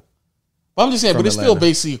flight. But I'm just saying, From but it's Atlanta. still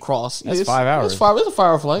basically across. That's 5 hours. It's a 5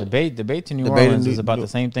 hour flight. The Bay to New The Bay to Orleans New- is about the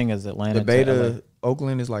same thing as Atlanta. The Bay to LA. to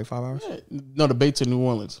Oakland is like 5 hours. No, the Bay to New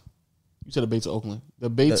Orleans. You said the Bay to Oakland. The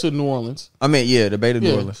Bay to New Orleans. I mean, yeah, the Bay to New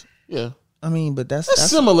Yeah. Orleans. Yeah. I mean, but that's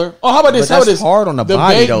Similar. Oh, how about this? but How about that's this? hard on the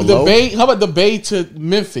body, Bay, though, The Lo. Bay. How about the Bay to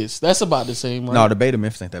Memphis? That's about the same, right? No, the Bay to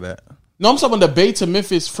Memphis ain't that bad. No, I'm talking about the Bay to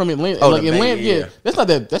Memphis from Atlanta. Oh, like the Bay, Atlanta, yeah. That's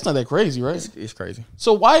not that crazy, right? It's crazy.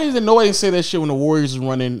 So why isn't nobody say that shit when the Warriors was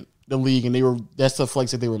running the league and that's the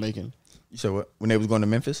flex that they were making? You said what? When they was going to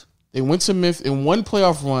Memphis? They went to Memphis in one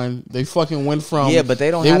playoff run. They fucking went from Yeah, but they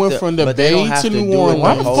don't. They have went to, from the but they don't Bay have to do New it Orleans.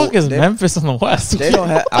 Why the whole- fuck is they- Memphis on the West? They don't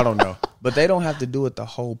have. I don't know, but they don't have to do it the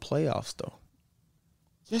whole playoffs though.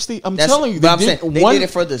 Yes, I'm That's, telling you, but I'm did saying they one- did it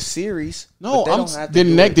for the series. No, but they I'm don't have to the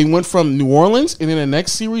do next. it. They went from New Orleans, and then the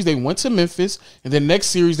next series they went to Memphis, and the next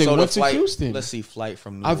series they So the went to flight- Houston. Let's see, flight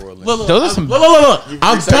from New I've- Orleans. look, Those are some- look.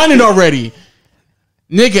 I've done it already.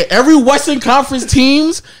 Nigga, every Western Conference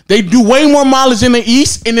teams, they do way more mileage than the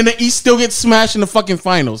East, and then the East still gets smashed in the fucking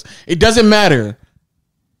finals. It doesn't matter.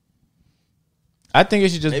 I think it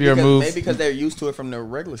should just Maybe be removed. Maybe because they're used to it from the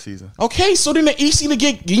regular season. Okay, so then the East either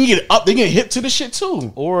you can get up, they get hit to the shit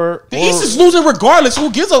too. Or The East is losing regardless.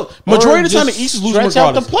 Who gives a majority of the time the East is losing stretch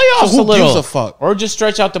out the regardless. playoffs So who a little. gives a fuck? Or just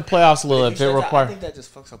stretch out the playoffs a little if it I requires. think that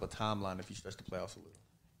just fucks up a timeline if you stretch the playoffs a little.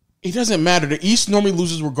 It doesn't matter. The East normally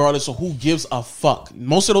loses regardless, so who gives a fuck?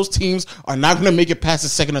 Most of those teams are not going to make it past the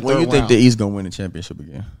second or When third you think round. the East gonna win the championship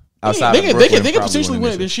again? Outside they of can- Brooklyn they can probably potentially winning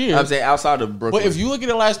win it this year. I'm saying outside of Brooklyn. But if you look at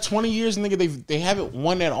the last 20 years, nigga, they haven't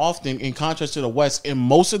won that often in contrast to the West. And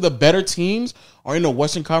most of the better teams are in the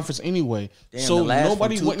Western Conference anyway. Damn, So the last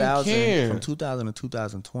nobody from wouldn't 2000 care. From 2000 to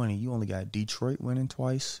 2020, you only got Detroit winning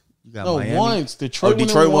twice. You got No, Miami. once. Detroit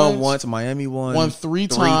won won once. Miami won. Won three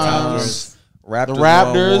times. Raptors The Raptors.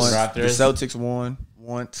 won once. Raptors. The Celtics won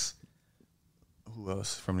once. Who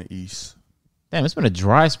else from the East? Damn, it's been a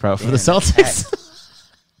dry sprout for the Damn, Celtics.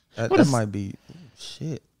 That might be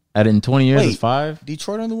shit. At in 20 years, Wait. it's 5.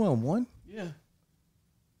 Detroit only won one? Yeah.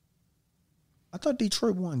 I thought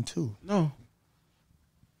Detroit won two. No.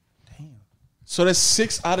 Damn. So that's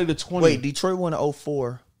 6 out of the 20. Wait, Detroit won in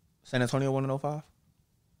 04. San Antonio won in 05?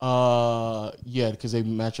 Yeah, because they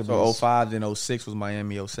match up. So 05, then 06 was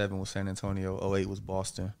Miami, 07 was San Antonio, 08 was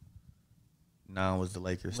Boston, 9 was the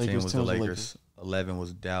Lakers, 10 was the 10 was the Lakers, Lakers. 11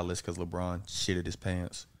 was Dallas because LeBron shitted his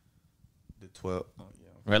pants. The 12,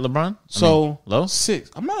 Right, LeBron? So low?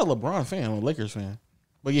 6. I'm not a LeBron fan. I'm a Lakers fan.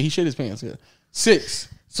 But yeah, he shit his pants. Yeah, 6.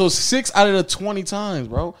 So 6 out of the 20 times,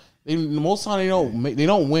 bro. Most time they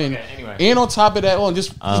don't win. Okay, anyway. And on top of that,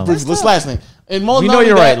 just briefly, this last thing. And most We not know only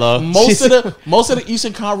you're that, right, Lo. Most of the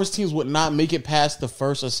Eastern Conference teams would not make it past the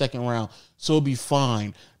first or second round, so it'll be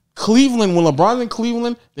fine. Cleveland, when LeBron's in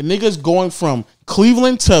Cleveland, the nigga's going from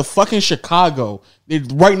Cleveland to fucking Chicago. They're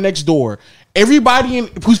right next door. Everybody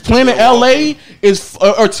who's playing in LA is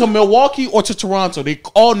or to Milwaukee or to Toronto. They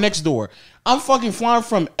all next door. I'm fucking flying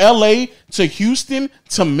from LA to Houston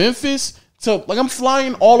to Memphis I'm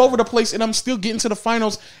flying all over the place and I'm still getting to the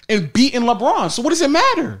finals and beating LeBron. So what does it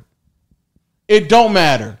matter? It don't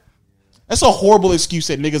matter. That's a horrible excuse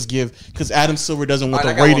that niggas give because Adam Silver doesn't want All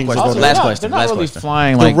right, the I got ratings one to go question. down. Last question. They're not really question.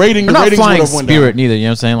 flying The like rating- they're the not ratings flying would've went spirit down. neither. You know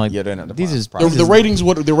what I'm saying? Like Yeah, they're not the these is flying. The ratings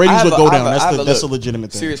would go down. That's a look,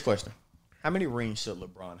 legitimate thing. Serious question. How many rings should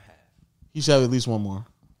LeBron have? He should have at least one more.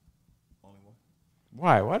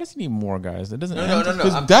 why? Why does he need more guys? That doesn't. No.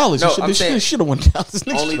 Because I'm- Dallas, no, he I'm saying should have won Dallas. This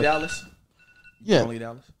nigga only shoulda- Dallas. Yeah, Only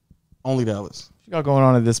Dallas. only Dallas. What you got going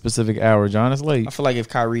on at this specific hour, John? It's late. I feel like if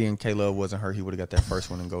Kyrie and Caleb wasn't hurt, he would have got that first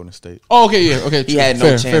one in Golden State. Oh, okay, yeah, okay. He true. had no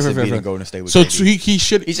Fair, chance of fair, beating fair. Golden State with So KD. he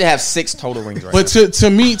should. He should have 6 total rings right But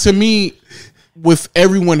now. to me, with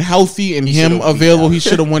everyone healthy and him should've beat available, he Dallas.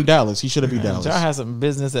 should have won Dallas. He should have beat Dallas. John has some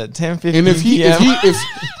business at 10:50. And if PM.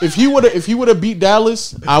 he would have beat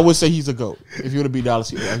Dallas, I would say he's a GOAT. If he would have beat Dallas,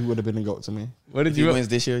 he would have been a GOAT to me. what did If he wins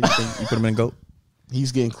this year, you think you put him in GOAT?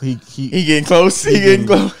 He's getting he getting close. He getting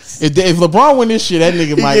close. if LeBron win this shit, that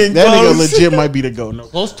nigga getting nigga close. legit might be the GOAT. No.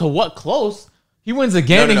 Close to what? Close. He wins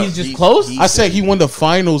again No, and no, he's just he- close. he- I said he won the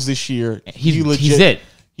finals this year. He's legit. it.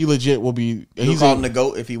 He legit will be. You He's call a, him the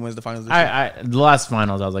GOAT if he wins the finals this year? The last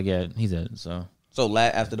finals, I was like, yeah, he's it. So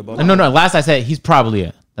After the Bucks. no. Last I said he's probably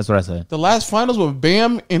it. That's what I said. the last finals where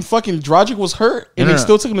Bam and fucking Dragic was hurt and No, they no.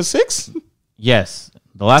 still took him to 6. Yes,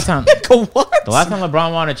 the last time. What? The last time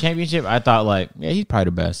LeBron won a championship, I thought like, yeah, he's probably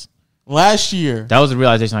the best. Last year That was the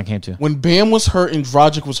realization I came to. when Bam was hurt and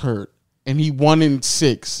Dragic was hurt and he won in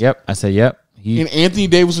 6. Yep, I said yep. He And Anthony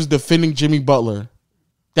Davis was defending Jimmy Butler.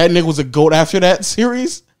 That nigga was a GOAT after that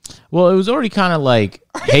series. well, it was already kind of like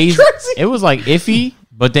hazy. crazy? It was like iffy,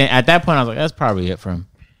 but then at that point, I was like, that's probably it for him.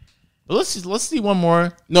 But let's see one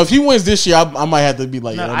more. No, if he wins this year, I might have to be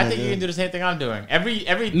like, No, yeah, I that think nigga- you can do the same thing I'm doing. Every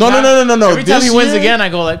No. Every time This he wins year- again, I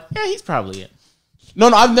go like, yeah, he's probably it. No,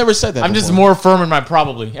 I've never said that. I'm just before. more firm in my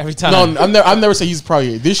probably every time. No, I've never said he's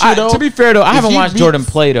probably this year though. To be fair though, I if haven't he watched beats- Jordan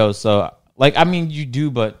play though, so like I mean you do,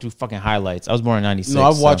 but through fucking highlights. I was born in '96. No,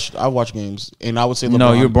 I've so- watched games, and I would say LeBron.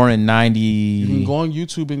 No, you were born in You can '90. go on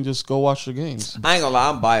YouTube and just go watch the games. I ain't gonna lie,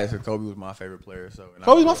 I'm biased because Kobe was my favorite player. So and I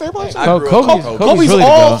Kobe's grew my up- favorite player. I Co- grew up on Kobe's- Kobe. Kobe's Kobe's really the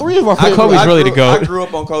all GOAT. 3 of our I favorite. Kobe's I really grew- the GOAT. I grew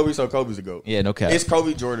up on Kobe, so Kobe's the GOAT. Yeah, no cap. It's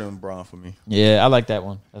Kobe, Jordan, and Bron for me. Yeah, I like that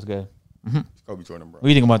one. That's good. It's Kobe, Jordan, and What Bron. do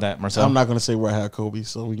you think about that, Marcel? I'm not gonna say where I had Kobe,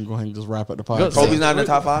 so we can go ahead and just wrap up the podcast. Kobe's not in the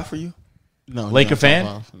top 5 for you? no he's Laker not top fan?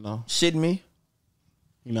 5. No, Shitting me?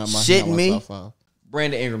 he's not my. Shitting he's not my me? top 5.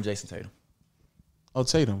 Brandon Ingram, Jason Tatum. Oh,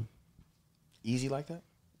 Tatum, Easy like that?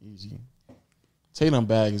 easy. Tatum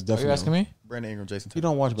bag is Are definitely. you asking me? Brandon Ingram, Jason You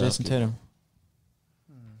Tatum. don't watch Jason basketball. Tatum.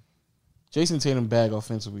 Jason Tatum bag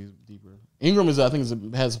offensively is deeper. Ingram has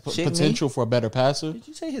Shitting potential for a better passer. Did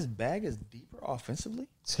you say his bag is deeper offensively?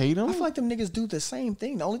 Tatum, I feel like them niggas do the same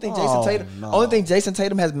thing. The only thing Oh, Jason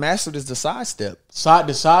Tatum has mastered is the sidestep.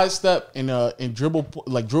 the side step and dribble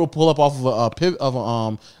pull up off of a pivot of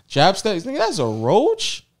a jab step. Nigga, that's a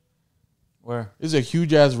roach. Where? There's a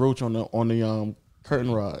huge ass roach on the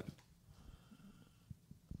curtain rod.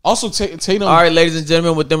 Also, Tatum. All right, ladies and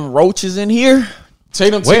gentlemen, with them roaches in here.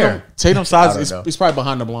 Tatum Where? size I is don't know. it's probably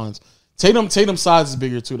behind the blinds. Tatum size is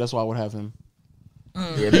bigger too. That's why I would have him.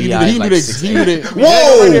 Yeah, He B.I. is can like do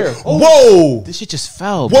 6'8". Whoa! This shit just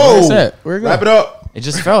fell. Bro. Whoa! Where's that? Where it go? Wrap it up. It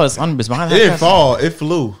just fell. It's behind It that. didn't fall. It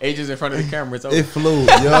flew. Ages in front of the camera. It's over. It flew.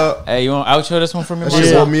 Yeah. Hey, you want to outro this one for me, That shit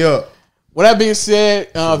Marcel? woke me up. With that being said,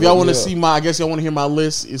 if y'all want to yeah. see I guess y'all want to hear my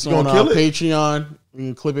list. It's You on gonna kill it? Patreon. You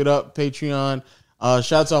can clip it up. Patreon.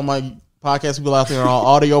 Shout out to all my podcast people out there on all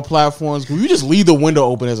audio platforms. Will you just leave the window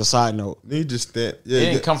open as a side note? You just stand. It Yeah.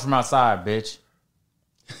 didn't come from outside, bitch.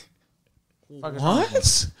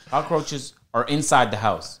 What? Cockroaches are inside the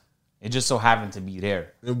house. It just so happened to be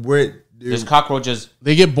there. Where? There's cockroaches.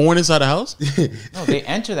 They get born inside the house? No, they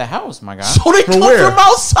enter the house, my guy. So they come where? from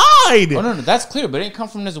outside. Oh no, that's clear, but it didn't come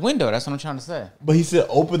from this window. That's what I'm trying to say. But he said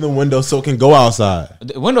open the window so it can go outside.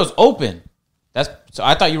 The window's open. That's so.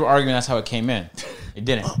 I thought you were arguing that's how it came in. It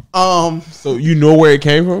didn't. So you know where it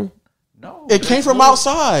came from? No, It came from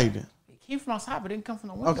outside. It came from outside, but it didn't come from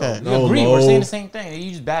the window. Okay. We No, agree. Lo. We're saying the same thing.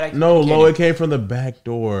 You just bad. No, Lo, communicating. it came from the back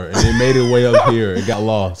door and it made its way up here. It got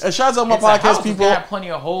lost. And shout out to my It's a house. podcast It's people. got plenty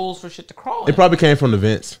of holes for shit to crawl in. It probably came from the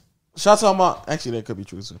vents. Shout out to my actually that could be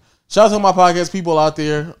true too. Shout out to my podcast people out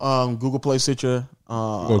there. Google Play, Stitcher,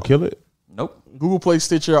 Gonna kill it. Nope. Google Play,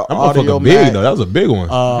 Stitcher, I'm Audio motherfucking big Mac, though. That was a big one.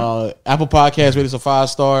 Apple Podcast, rate us a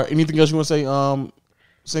 5-star. Anything else you want to say,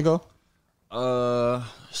 Cinco?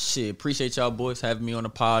 Shit, appreciate y'all boys having me on the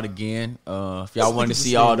pod again. If y'all want to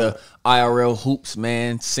see all the IRL hoops,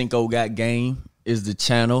 man, Cinco Got Game is the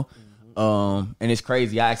channel. And it's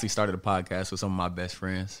crazy. I actually started a podcast with some of my best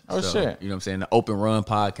friends. Oh, shit. You know what I'm saying? The Open Run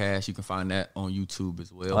podcast. You can find that on YouTube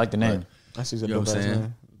as well. I like the name. I see You know what I'm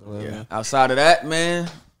saying? man. Yeah. Outside of that, man,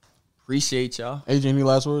 appreciate y'all. AJ, any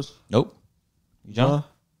last words? Nope. You jump?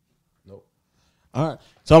 Nope. All right.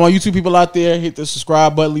 So all my YouTube people out there, hit the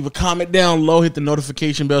subscribe button, leave a comment down low, hit the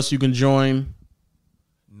notification bell so you can join.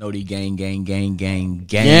 Noti gang.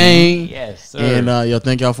 Gang. Yes, sir. And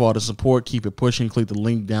thank y'all for all the support. Keep it pushing. Click the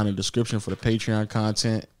link down in the description for the Patreon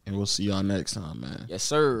content. And we'll see y'all next time, man. Yes,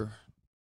 sir.